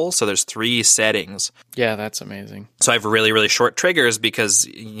triggers pull. So there's 3 settings. Yeah, that's amazing. So I have really, really short triggers because,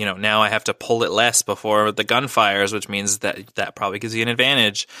 now I have to pull it less before the gun fires, which means that probably gives you an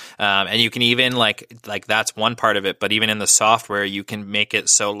advantage. And you can even like that's one part of it. But even in the software, you can make it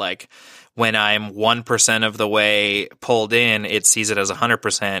so like, when I'm 1% of the way pulled in, it sees it as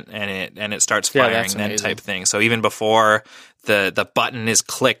 100% and it starts firing then type thing. So even before the button is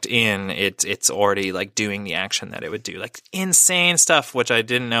clicked in, it's already like doing the action that it would do. Like insane stuff, which I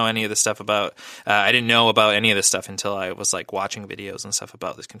didn't know any of the stuff about. I didn't know about any of this stuff until I was like watching videos and stuff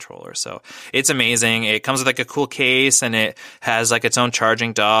about this controller. So it's amazing. It comes with like a cool case, and it has like its own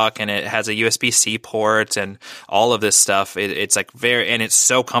charging dock, and it has a USB-C port and all of this stuff. It's like and it's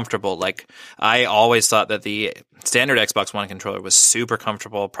so comfortable. Like I always thought that the standard Xbox One controller was super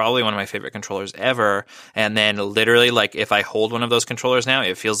comfortable, probably one of my favorite controllers ever. And then literally, like, if I hold one of those controllers now,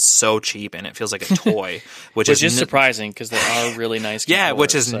 it feels so cheap and it feels like a toy, which is surprising because they are really nice controllers. Yeah,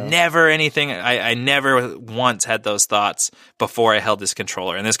 which is never anything. I never once had those thoughts before I held this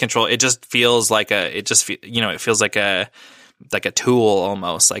controller. And this controller, it just feels like it feels like a tool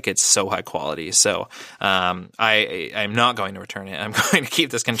almost. Like it's so high quality. So I'm not going to return it. I'm going to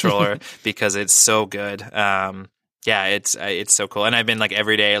keep this controller because it's so good. Yeah, it's so cool. And I've been like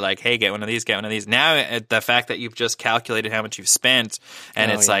every day like, hey, get one of these. Now the fact that you've just calculated how much you've spent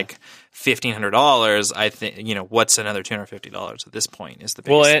and like $1,500, I think, what's another $250 at this point is the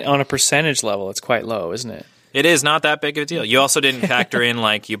biggest thing. On a percentage level, it's quite low, isn't it? It is not that big of a deal. You also didn't factor in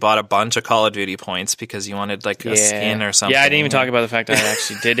like you bought a bunch of Call of Duty points because you wanted like a skin or something. Yeah, I didn't even talk about the fact that I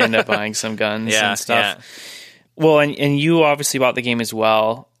actually did end up buying some guns and stuff. Yeah. Well, and you obviously bought the game as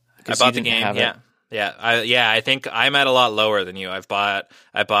well. I bought the game, yeah. I think I'm at a lot lower than you. I bought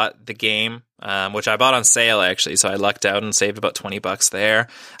the game, which I bought on sale actually, so I lucked out and saved about $20 there.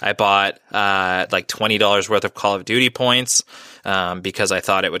 I bought like $20 worth of Call of Duty points because I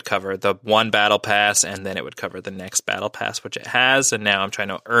thought it would cover the one battle pass and then it would cover the next battle pass, which it has. And now I'm trying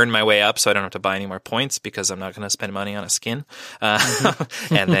to earn my way up so I don't have to buy any more points because I'm not going to spend money on a skin.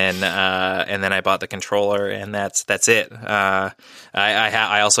 And then I bought the controller, and that's it. I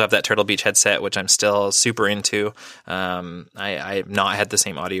also have that Turtle Beach headset, which I'm still super into. I have not had the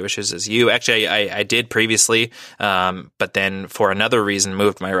same audio issues as you. Actually, I did previously, but then for another reason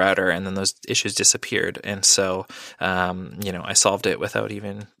moved my router, and then those issues disappeared. And so, I solved it without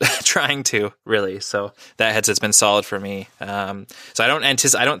even trying to really. So that headset's been solid for me. So I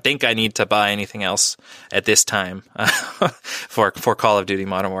don't think I need to buy anything else at this time for Call of Duty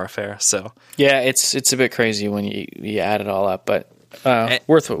Modern Warfare. So yeah, it's a bit crazy when you add it all up, but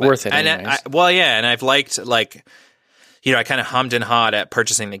worth it. And anyways. and I've liked like. I kind of hummed and hawed at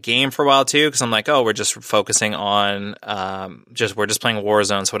purchasing the game for a while too, because I'm like, oh, we're just focusing on we're just playing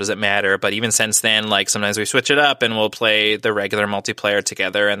Warzone, so what does it matter? But even since then, like sometimes we switch it up and we'll play the regular multiplayer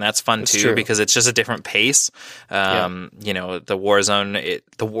together, and that's fun too because it's just a different pace. The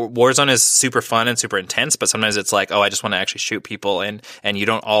Warzone is super fun and super intense, but sometimes it's like, oh, I just want to actually shoot people, and you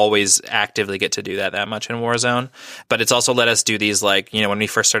don't always actively get to do that much in Warzone. But it's also let us do these, like, when we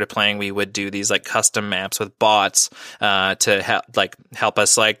first started playing, we would do these like custom maps with bots to help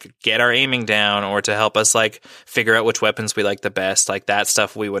us like get our aiming down, or to help us like figure out which weapons we like the best. Like that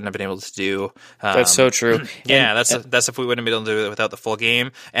stuff we wouldn't have been able to do. That's so true. Yeah, that's stuff we wouldn't have been able to do without the full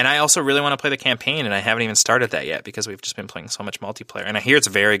game. And I also really want to play the campaign, and I haven't even started that yet because we've just been playing so much multiplayer. And I hear it's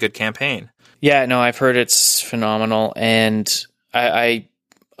a very good campaign. Yeah, no, I've heard it's phenomenal, and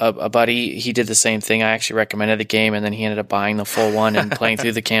a buddy, he did the same thing. I actually recommended the game, and then he ended up buying the full one and playing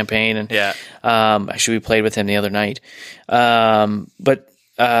through the campaign. And actually, we played with him the other night. But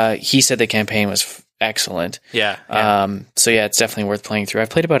he said the campaign was excellent. Yeah. So yeah, it's definitely worth playing through.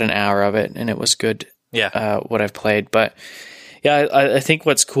 I've played about an hour of it, and it was good. Yeah. What I've played, but yeah, I think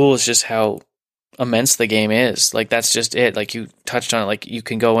what's cool is just how immense the game is. Like that's just it. Like you touched on it. Like you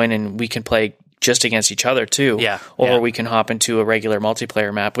can go in and we can play just against each other too. Yeah. Or we can hop into a regular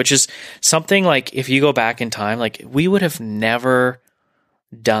multiplayer map, which is something like if you go back in time, like we would have never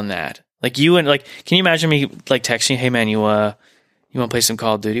done that. Like you and like, can you imagine me like texting, hey man, you want to play some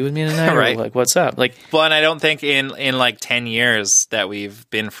Call of Duty with me tonight? Right. Or like, what's up? Like, well, and I don't think in like 10 years that we've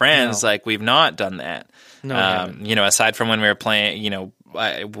been friends, like we've not done that. No, aside from when we were playing,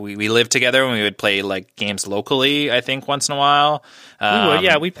 we lived together and we would play like games locally, I think once in a while.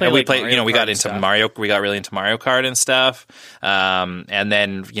 We played. We got into Mario. We got really into Mario Kart and stuff. And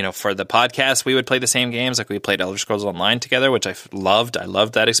then, for the podcast, we would play the same games. Like we played Elder Scrolls Online together, which I loved. I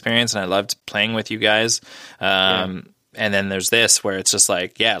loved that experience, and I loved playing with you guys. And then there's this where it's just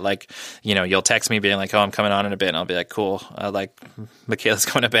like, you'll text me being like, oh, I'm coming on in a bit. And I'll be like, cool. Like Michaela's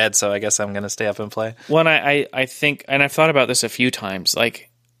going to bed, so I guess I'm going to stay up and play. Well, I think, and I've thought about this a few times, like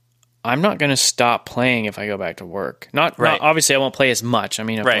I'm not going to stop playing if I go back to work. Not obviously I won't play as much. I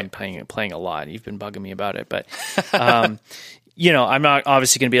mean, I've been playing a lot. You've been bugging me about it, but, I'm not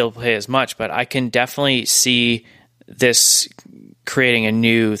obviously going to be able to play as much, but I can definitely see this creating a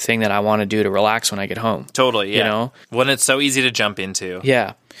new thing that I want to do to relax when I get home. Totally, yeah. When it's so easy to jump into.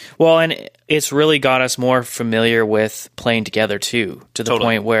 Yeah. Well, and it's really got us more familiar with playing together too, to the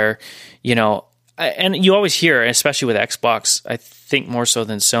point where, and you always hear, especially with Xbox, I think more so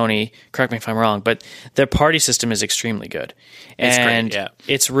than Sony, correct me if I'm wrong, but their party system is extremely good. And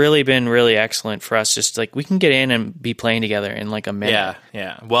it's really been really excellent for us. Just like we can get in and be playing together in like a minute.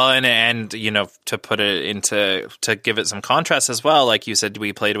 Yeah. Well, and to put it to give it some contrast as well, like you said,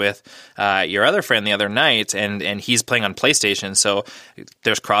 we played with your other friend the other night, and he's playing on PlayStation, so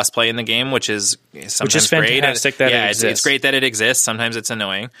there's crossplay in the game, which is sometimes fantastic great. That it exists. It's great that it exists. Sometimes it's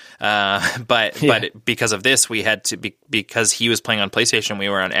annoying, but because of this, we had to because he was playing on PlayStation, we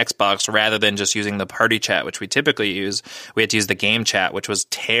were on Xbox, rather than just using the party chat, which we typically use. We had to use the game chat, which was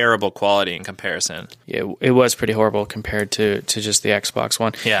terrible quality in comparison. Yeah, it was pretty horrible compared to just the Xbox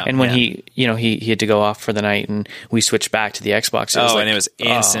one. Yeah, and when he had to go off for the night, and we switched back to the Xbox. And it was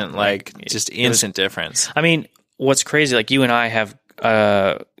instant, instant difference. I mean, what's crazy? Like you and I have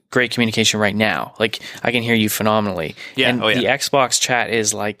great communication right now. Like I can hear you phenomenally. Yeah, and the Xbox chat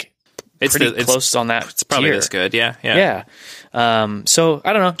is like. It's close on that. It's probably tier. this good. Yeah. So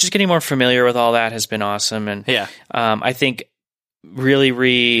I don't know. Just getting more familiar with all that has been awesome, and I think really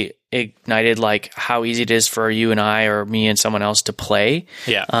reignited like how easy it is for you and I, or me and someone else, to play.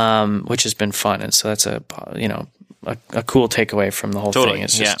 Yeah. Which has been fun, and so that's a cool takeaway from the whole thing.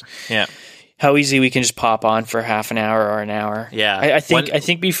 It's just how easy we can just pop on for half an hour or an hour. Yeah. I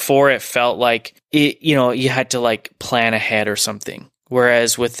think before it felt like it, you had to like plan ahead or something.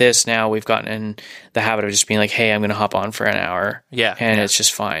 Whereas with this now, we've gotten in the habit of just being like, hey, I'm going to hop on for an hour. Yeah. And it's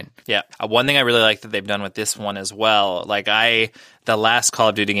just fine. Yeah. One thing I really like that they've done with this one as well, like the last Call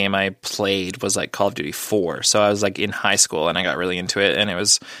of Duty game I played was like Call of Duty 4. So I was like in high school and I got really into it, and it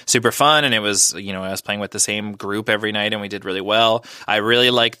was super fun. And it was, I was playing with the same group every night and we did really well. I really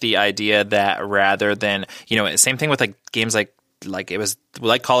like the idea that rather than, same thing with like games like like it was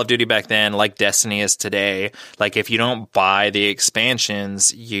like Call of Duty back then, like Destiny is today. Like if you don't buy the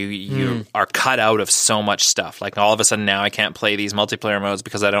expansions, you are cut out of so much stuff. Like all of a sudden now I can't play these multiplayer modes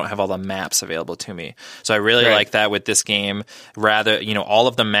because I don't have all the maps available to me. So I really like that with this game. Rather, all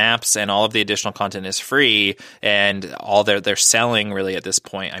of the maps and all of the additional content is free, and all they're selling really at this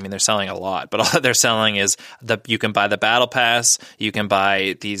point. I mean, they're selling a lot, but all that they're selling is you can buy the battle pass, you can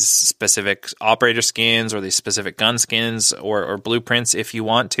buy these specific operator skins or these specific gun skins or blueprints if you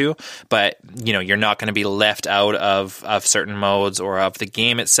want to, but you're not going to be left out of certain modes or of the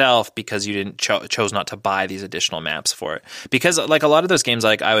game itself because you didn't chose not to buy these additional maps for it. Because like a lot of those games,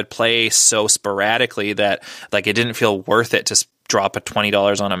 like I would play so sporadically that like it didn't feel worth it to drop a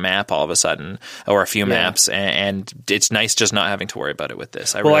 $20 on a map all of a sudden, or a few maps, and it's nice just not having to worry about it with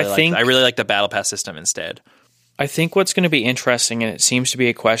this. I really like the battle pass system instead. I think what's going to be interesting, and it seems to be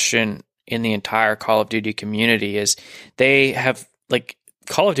a question in the entire Call of Duty community, is they have like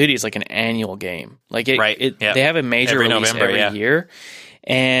Call of Duty is like an annual game. Like they have a major release every year.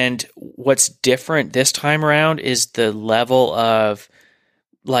 And what's different this time around is the level of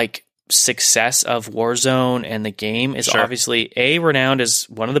like success of Warzone, and the game is obviously renowned as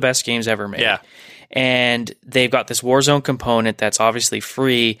one of the best games ever made. Yeah. And they've got this Warzone component that's obviously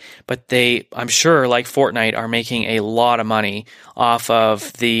free, but they, I'm sure, like Fortnite, are making a lot of money off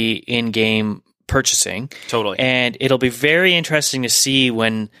of the in-game purchasing. Totally. And it'll be very interesting to see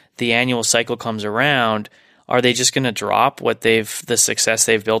when the annual cycle comes around. Are they just going to drop the success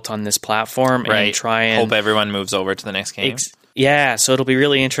they've built on this platform and try and hope everyone moves over to the next game? Yeah, so it'll be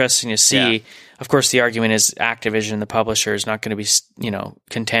really interesting to see. Yeah. Of course, the argument is Activision, the publisher, is not going to be,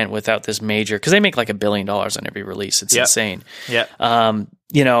 content without this major, because they make like $1 billion on every release. It's insane. Yeah.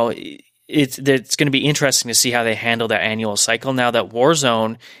 It's going to be interesting to see how they handle that annual cycle now that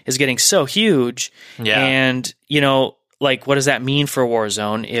Warzone is getting so huge. Yeah. And, like, what does that mean for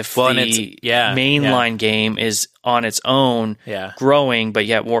Warzone if the mainline game is on its own growing, but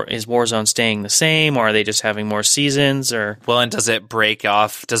yet is Warzone staying the same, or are they just having more seasons? Or and does it break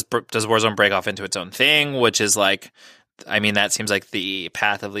off? Does Warzone break off into its own thing, which is like, I mean, that seems like the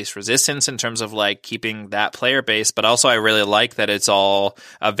path of least resistance in terms of like keeping that player base. But also, I really like that it's all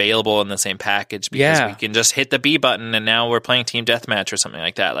available in the same package, because we can just hit the B button and now we're playing Team Deathmatch or something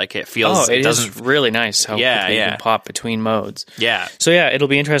like that. Like it feels, it is really nice how quickly you can pop between modes. Yeah. So it'll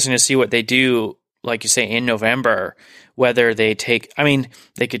be interesting to see what they do, like you say, in November. Whether they take, I mean,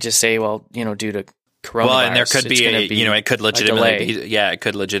 they could just say, well, due to coronavirus. Well, and there could be it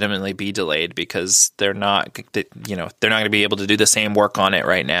could legitimately be delayed because they're not going to be able to do the same work on it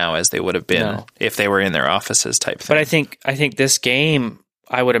right now as they would have been if they were in their offices type thing. But I think this game,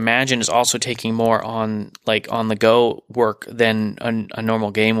 I would imagine, is also taking more on the go work than a normal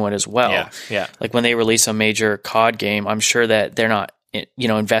game would as well. Yeah. Yeah. Like when they release a major COD game, I'm sure that they're not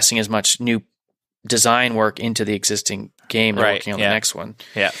investing as much new design work into the existing game. They're working on the next one.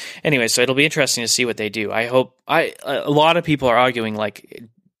 Yeah. Anyway, so it'll be interesting to see what they do. I hope a lot of people are arguing like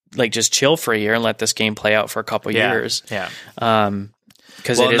just chill for a year and let this game play out for a couple years. Yeah.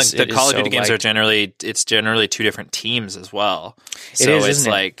 Because the Call of Duty games are generally two different teams as well. So it's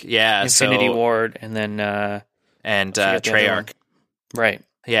like Infinity Ward and then Treyarch. Right.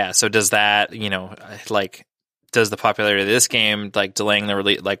 Yeah. So does that does the popularity of this game delaying the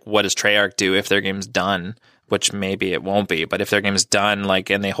release? Like, what does Treyarch do if their game's done? Which maybe it won't be, but if their game's done,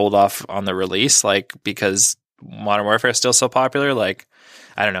 and they hold off on the release, because Modern Warfare is still so popular,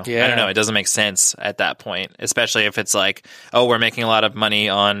 I don't know. Yeah. I don't know. It doesn't make sense at that point, especially if it's we're making a lot of money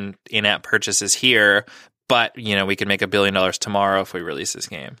on in-app purchases here, but we could make $1 billion tomorrow if we release this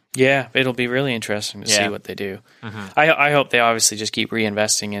game. Yeah, it'll be really interesting to see what they do. Mm-hmm. I hope they obviously just keep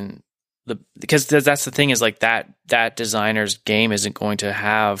reinvesting in because that's the thing is that designer's game isn't going to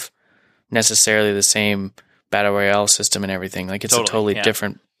have necessarily the same battle royale system and everything. It's a totally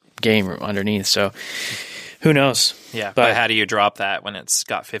different game underneath. So who knows? Yeah, but how do you drop that when it's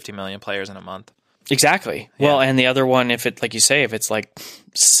got 50 million players in a month? Exactly. Yeah. Well, and the other one, if it, like you say, if it's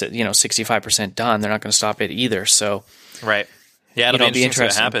 65% done, they're not going to stop it either. So right. Yeah, it'll be interesting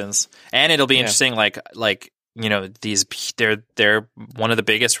what happens, and it'll be interesting. They're one of the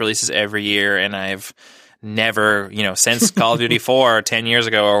biggest releases every year, and I've never, since Call of Duty 4 10 years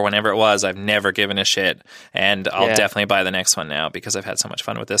ago or whenever it was, I've never given a shit, and I'll definitely buy the next one now because I've had so much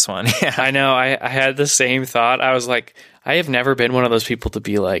fun with this one. Yeah. I know. I had the same thought. I was like, I have never been one of those people to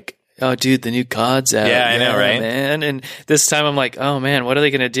be like, oh, dude, the new COD's out. Yeah, I know, right? Man. And this time I'm like, oh, man, what are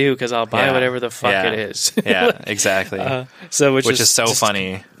they going to do? Because I'll buy whatever the fuck it is. Yeah, exactly. Which is so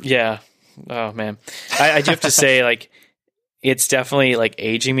funny. Yeah. Oh, man. I do have to say, it's definitely like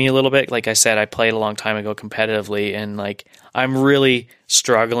aging me a little bit. Like I said, I played a long time ago competitively, and like I'm really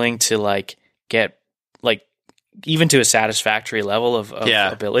struggling to like get like even to a satisfactory level of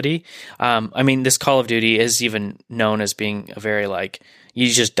ability. I mean, this Call of Duty is even known as being a very like you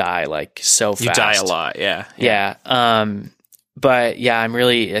just die like so fast. You die a lot, yeah. But yeah,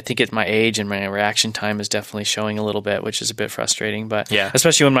 I think at my age and my reaction time is definitely showing a little bit, which is a bit frustrating. But yeah,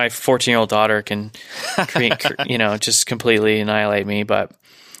 especially when my 14-year-old daughter can, just completely annihilate me. But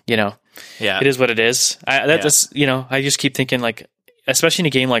it is what it is. I just keep thinking like, especially in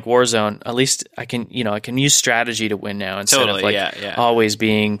a game like Warzone, at least I can use strategy to win now instead of like always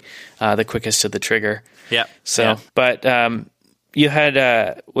being the quickest to the trigger. Yeah. So, but you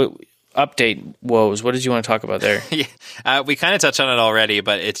had update woes. What did you want to talk about there? We kind of touched on it already,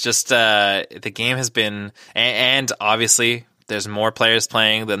 but it's just the game has been, and obviously there's more players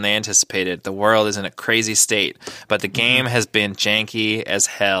playing than they anticipated. The world is in a crazy state, but the game has been janky as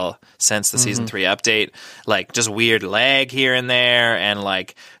hell since the Season 3 update. Like, just weird lag here and there, and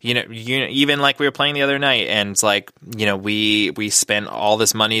like, even like we were playing the other night, and it's like, we spent all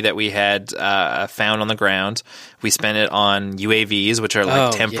this money that we had found on the ground. We spent it on UAVs, which are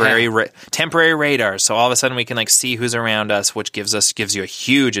like temporary radars. So all of a sudden we can like see who's around us, which gives you a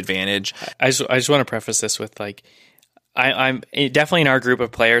huge advantage. I just want to preface this with like, I'm definitely in our group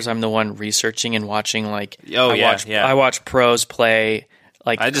of players. I'm the one researching and watching. Like, I watch pros play.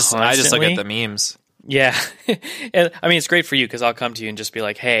 Like, I just look at the memes. Yeah, and, I mean, it's great for you because I'll come to you and just be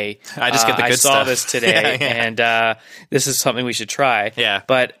like, "Hey, I just get the good stuff. I saw this today, and this is something we should try." Yeah,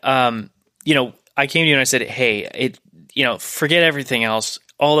 but I came to you and I said, "Hey, forget everything else.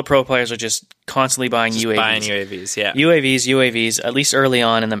 All the pro players are just constantly buying UAVs. Buying UAVs, yeah. UAVs, at least early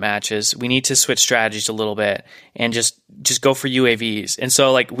on in the matches. We need to switch strategies a little bit and just go for UAVs." And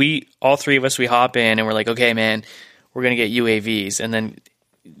so, like, all three of us, we hop in and we're like, "Okay, man, we're going to get UAVs." And then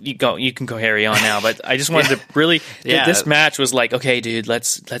you can go carry on now, but I just wanted to really this match was like, okay, dude,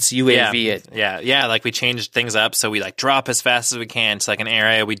 let's UAV it. Yeah, like we changed things up, so we like drop as fast as we can to like an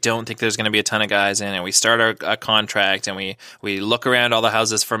area we don't think there's going to be a ton of guys in, and we start our contract, and we look around all the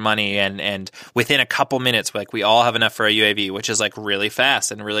houses for money, and within a couple minutes, like we all have enough for a UAV, which is like really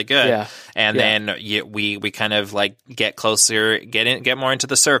fast and really good. Then we kind of like get closer, get more into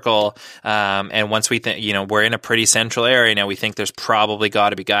the circle, and once we think we're in a pretty central area now, we think there's probably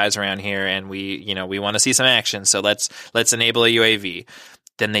got to be guys around here, and we want to see some action, so let's enable a UAV.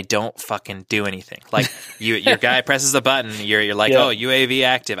 Then they don't fucking do anything. Like your guy presses the button, you're like, oh, UAV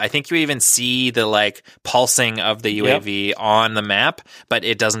active. I think you even see the like pulsing of the UAV on the map, but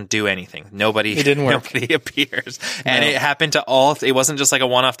it doesn't do anything. It didn't work. Nobody appears. No. And it happened to it wasn't just like a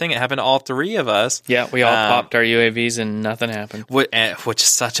one-off thing. It happened to all three of us. Yeah, we all popped our UAVs and nothing happened. Which is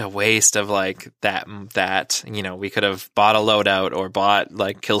such a waste of like that we could have bought a loadout or bought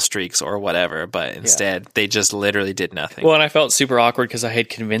like kill streaks or whatever, but instead they just literally did nothing. Well, and I felt super awkward because I had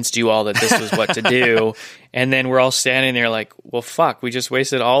convinced you all that this was what to do, and then we're all standing there like, well, fuck, we just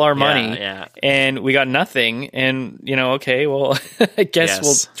wasted all our money and we got nothing, and okay, well, I guess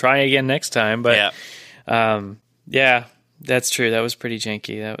we'll try again next time. But that's true, that was pretty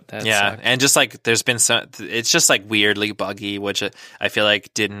janky. That sucked. And just like there's been it's just like weirdly buggy, which I feel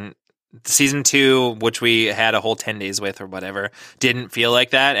like didn't. Season 2, which we had a whole 10 days with or whatever, didn't feel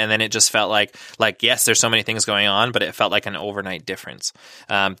like that, and then it just felt like yes, there's so many things going on, but it felt like an overnight difference.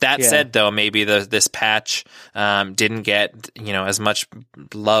 That said, though, maybe this patch didn't get as much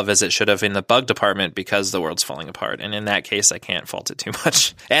love as it should have in the bug department because the world's falling apart, and in that case, I can't fault it too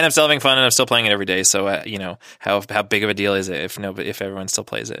much. And I'm still having fun, and I'm still playing it every day. So how big of a deal is it if everyone still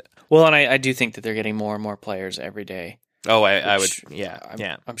plays it? Well, and I do think that they're getting more and more players every day. Oh, I would,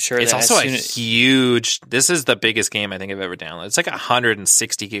 I'm sure it's also a huge. This is the biggest game I think I've ever downloaded. It's like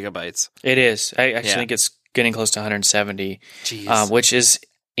 160 gigabytes. It is. I actually think it's getting close to 170, which is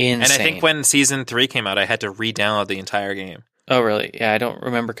insane. And I think when Season 3 came out, I had to re-download the entire game. Oh, really? Yeah, I don't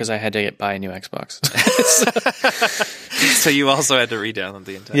remember because I had to buy a new Xbox. So you also had to re-download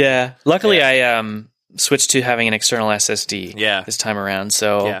the entire game. Yeah. Luckily, I switched to having an external SSD this time around.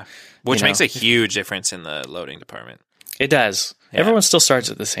 So, which makes a huge difference in the loading department. It does. Yeah. Everyone still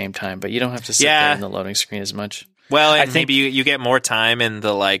starts at the same time, but you don't have to sit there in the loading screen as much. Well, and I think maybe you get more time in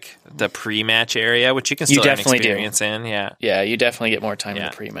the pre-match area, which you can still have experience in. Yeah, you definitely get more time in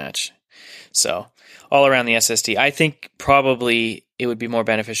the pre-match. So all around the SSD, I think probably it would be more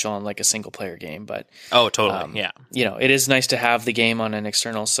beneficial on like a single player game. But totally, it is nice to have the game on an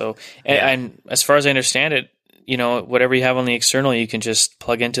external. So and as far as I understand it, whatever you have on the external, you can just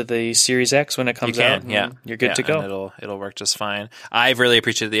plug into the Series X when it comes out. Yeah, you're good to go. And it'll work just fine. I've really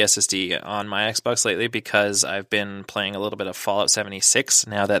appreciated the SSD on my Xbox lately because I've been playing a little bit of Fallout 76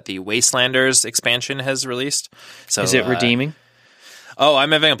 now that the Wastelanders expansion has released. So is it redeeming? Oh,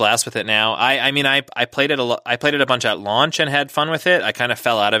 I'm having a blast with it now. I played it I played it a bunch at launch and had fun with it. I kind of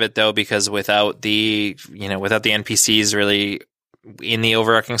fell out of it though because without the NPCs really in the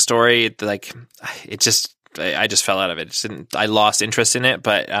overarching story, like I just fell out of it. I lost interest in it,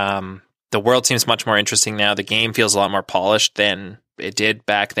 but the world seems much more interesting now. The game feels a lot more polished than it did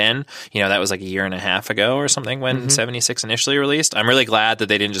back then. That was like a year and a half ago or something when 76 initially released. I'm really glad that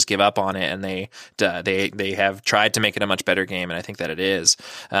they didn't just give up on it and they have tried to make it a much better game, and I think that it is.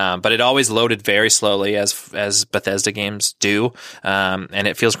 But it always loaded very slowly as Bethesda games do, and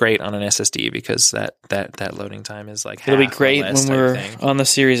it feels great on an SSD because that loading time is like half. It'll be great when we're on the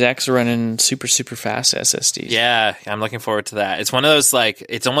Series X running super fast SSDs. Yeah, I'm looking forward to that. It's one of those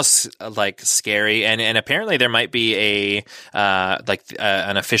it's almost like scary, and apparently there might be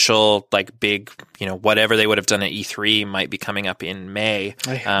an official big whatever they would have done at E3 might be coming up in May,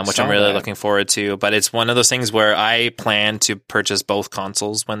 which I'm really looking forward to. But it's one of those things where I plan to purchase both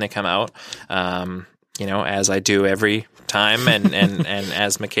consoles when they come out. As I do every time, and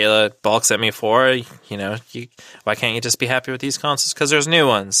as Michaela balks at me for, why can't you just be happy with these consoles? Because there's new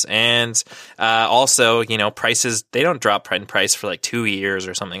ones, and also, prices, they don't drop in price for like 2 years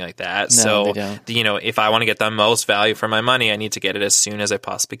or something like that. No, so, if I want to get the most value for my money, I need to get it as soon as I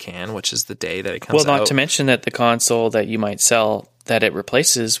possibly can, which is the day that it comes out. Well, not to mention that the console that you might sell that it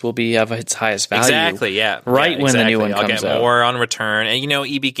replaces will be of its highest value. Exactly, yeah. Right, when the new one I'll comes get out. more on return. And,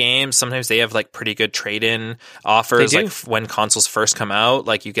 EB Games, sometimes they have, pretty good trade-in offers. They do. When consoles first come out,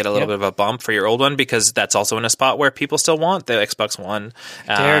 you get a little bit of a bump for your old one because that's also in a spot where people still want the Xbox One,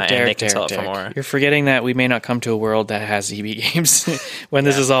 and they can sell it for more. You're forgetting that we may not come to a world that has EB Games when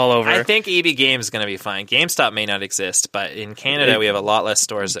this is all over. I think EB Games is going to be fine. GameStop may not exist, but in Canada, we have a lot less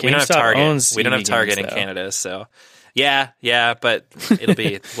stores. We don't have Target. We don't have Target in Canada, so... Yeah, but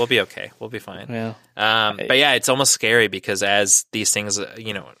we'll be okay. We'll be fine. Yeah. But yeah, it's almost scary because as these things,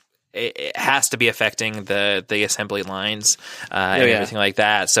 it has to be affecting the assembly lines and everything like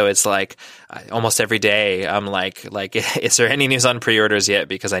that. So it's almost every day I'm like, is there any news on pre-orders yet?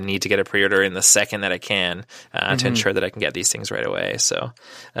 Because I need to get a pre-order in the second that I can to ensure that I can get these things right away. So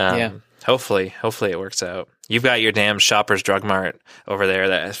hopefully it works out. You've got your damn Shoppers Drug Mart over there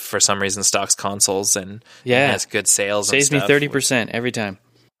that for some reason stocks consoles and has good sales. Saves and stuff. me 30% every time.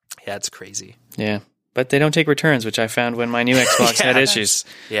 Yeah, it's crazy. Yeah. But they don't take returns, which I found when my new Xbox had issues.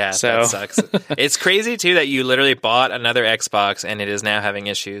 Yeah, so. That sucks. It's crazy, too, that you literally bought another Xbox and it is now having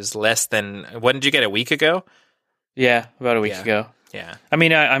issues less than... When did you get, a week ago? Yeah, about a week ago. Yeah. I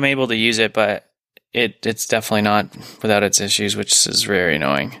mean, I'm able to use it, but it's definitely not without its issues, which is very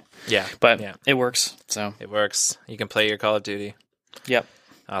annoying. Yeah. But it works, so... It works. You can play your Call of Duty. Yep.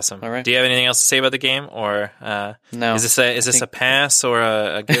 Awesome. All right. Do you have anything else to say about the game, or no? Is this a pass or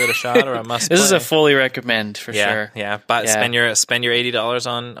a give it a shot or a must? This is a fully recommend for sure. Yeah, but spend your $80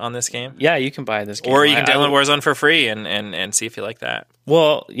 on this game. Yeah, you can buy this game, or you can download Warzone for free and see if you like that.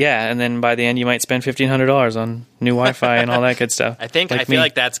 Well, yeah, and then by the end you might spend $1,500 on new Wi-Fi and all that good stuff. I feel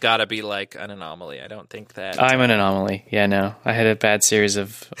like that's got to be an anomaly. I don't think that I'm an anomaly. Yeah, no, I had a bad series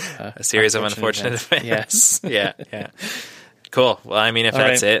of unfortunate events. Yes. yeah. Cool. Well, I mean, if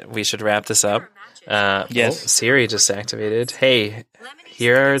that's it, we should wrap this up. Yes. Siri just activated. Hey,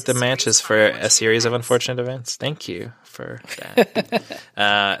 here are the matches for a series of unfortunate events. Thank you for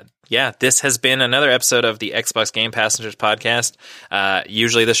that. This has been another episode of the Xbox Game Passengers podcast.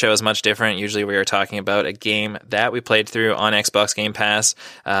 Usually the show is much different. Usually we are talking about a game that we played through on Xbox Game Pass,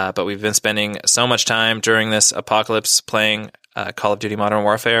 but we've been spending so much time during this apocalypse playing Call of Duty Modern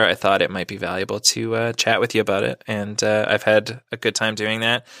Warfare. I thought it might be valuable to chat with you about it, and I've had a good time doing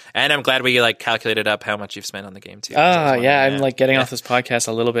that. And I'm glad we calculated up how much you've spent on the game too. I'm getting off this podcast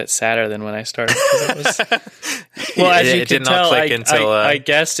a little bit sadder than when I started. It was, well, as you can tell, I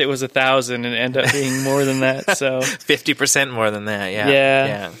guessed it was 1,000 and ended up being more than that. So 50% more than that.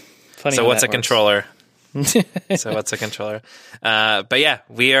 Yeah. Funny. So what's a controller? But yeah,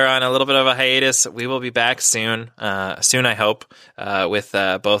 we are on a little bit of a hiatus. We will be back soon I hope, with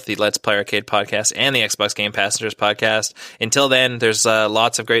both the Let's Play Arcade podcast and the Xbox Game Passengers podcast. Until then, there's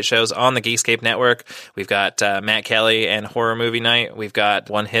lots of great shows on the Geekscape network. We've got Matt Kelly and Horror Movie Night. We've got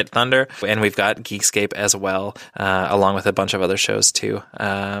One Hit Thunder, and we've got Geekscape as well, along with a bunch of other shows too.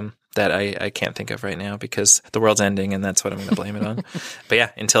 That I can't think of right now because the world's ending and that's what I'm going to blame it on. But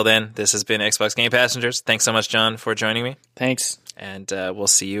yeah, until then, this has been Xbox Game Passengers. Thanks so much, John, for joining me. Thanks. And we'll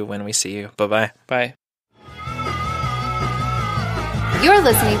see you when we see you. Bye-bye. Bye. You're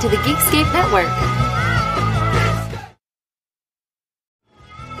listening to the Geekscape Network.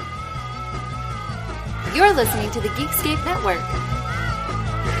 You're listening to the Geekscape Network.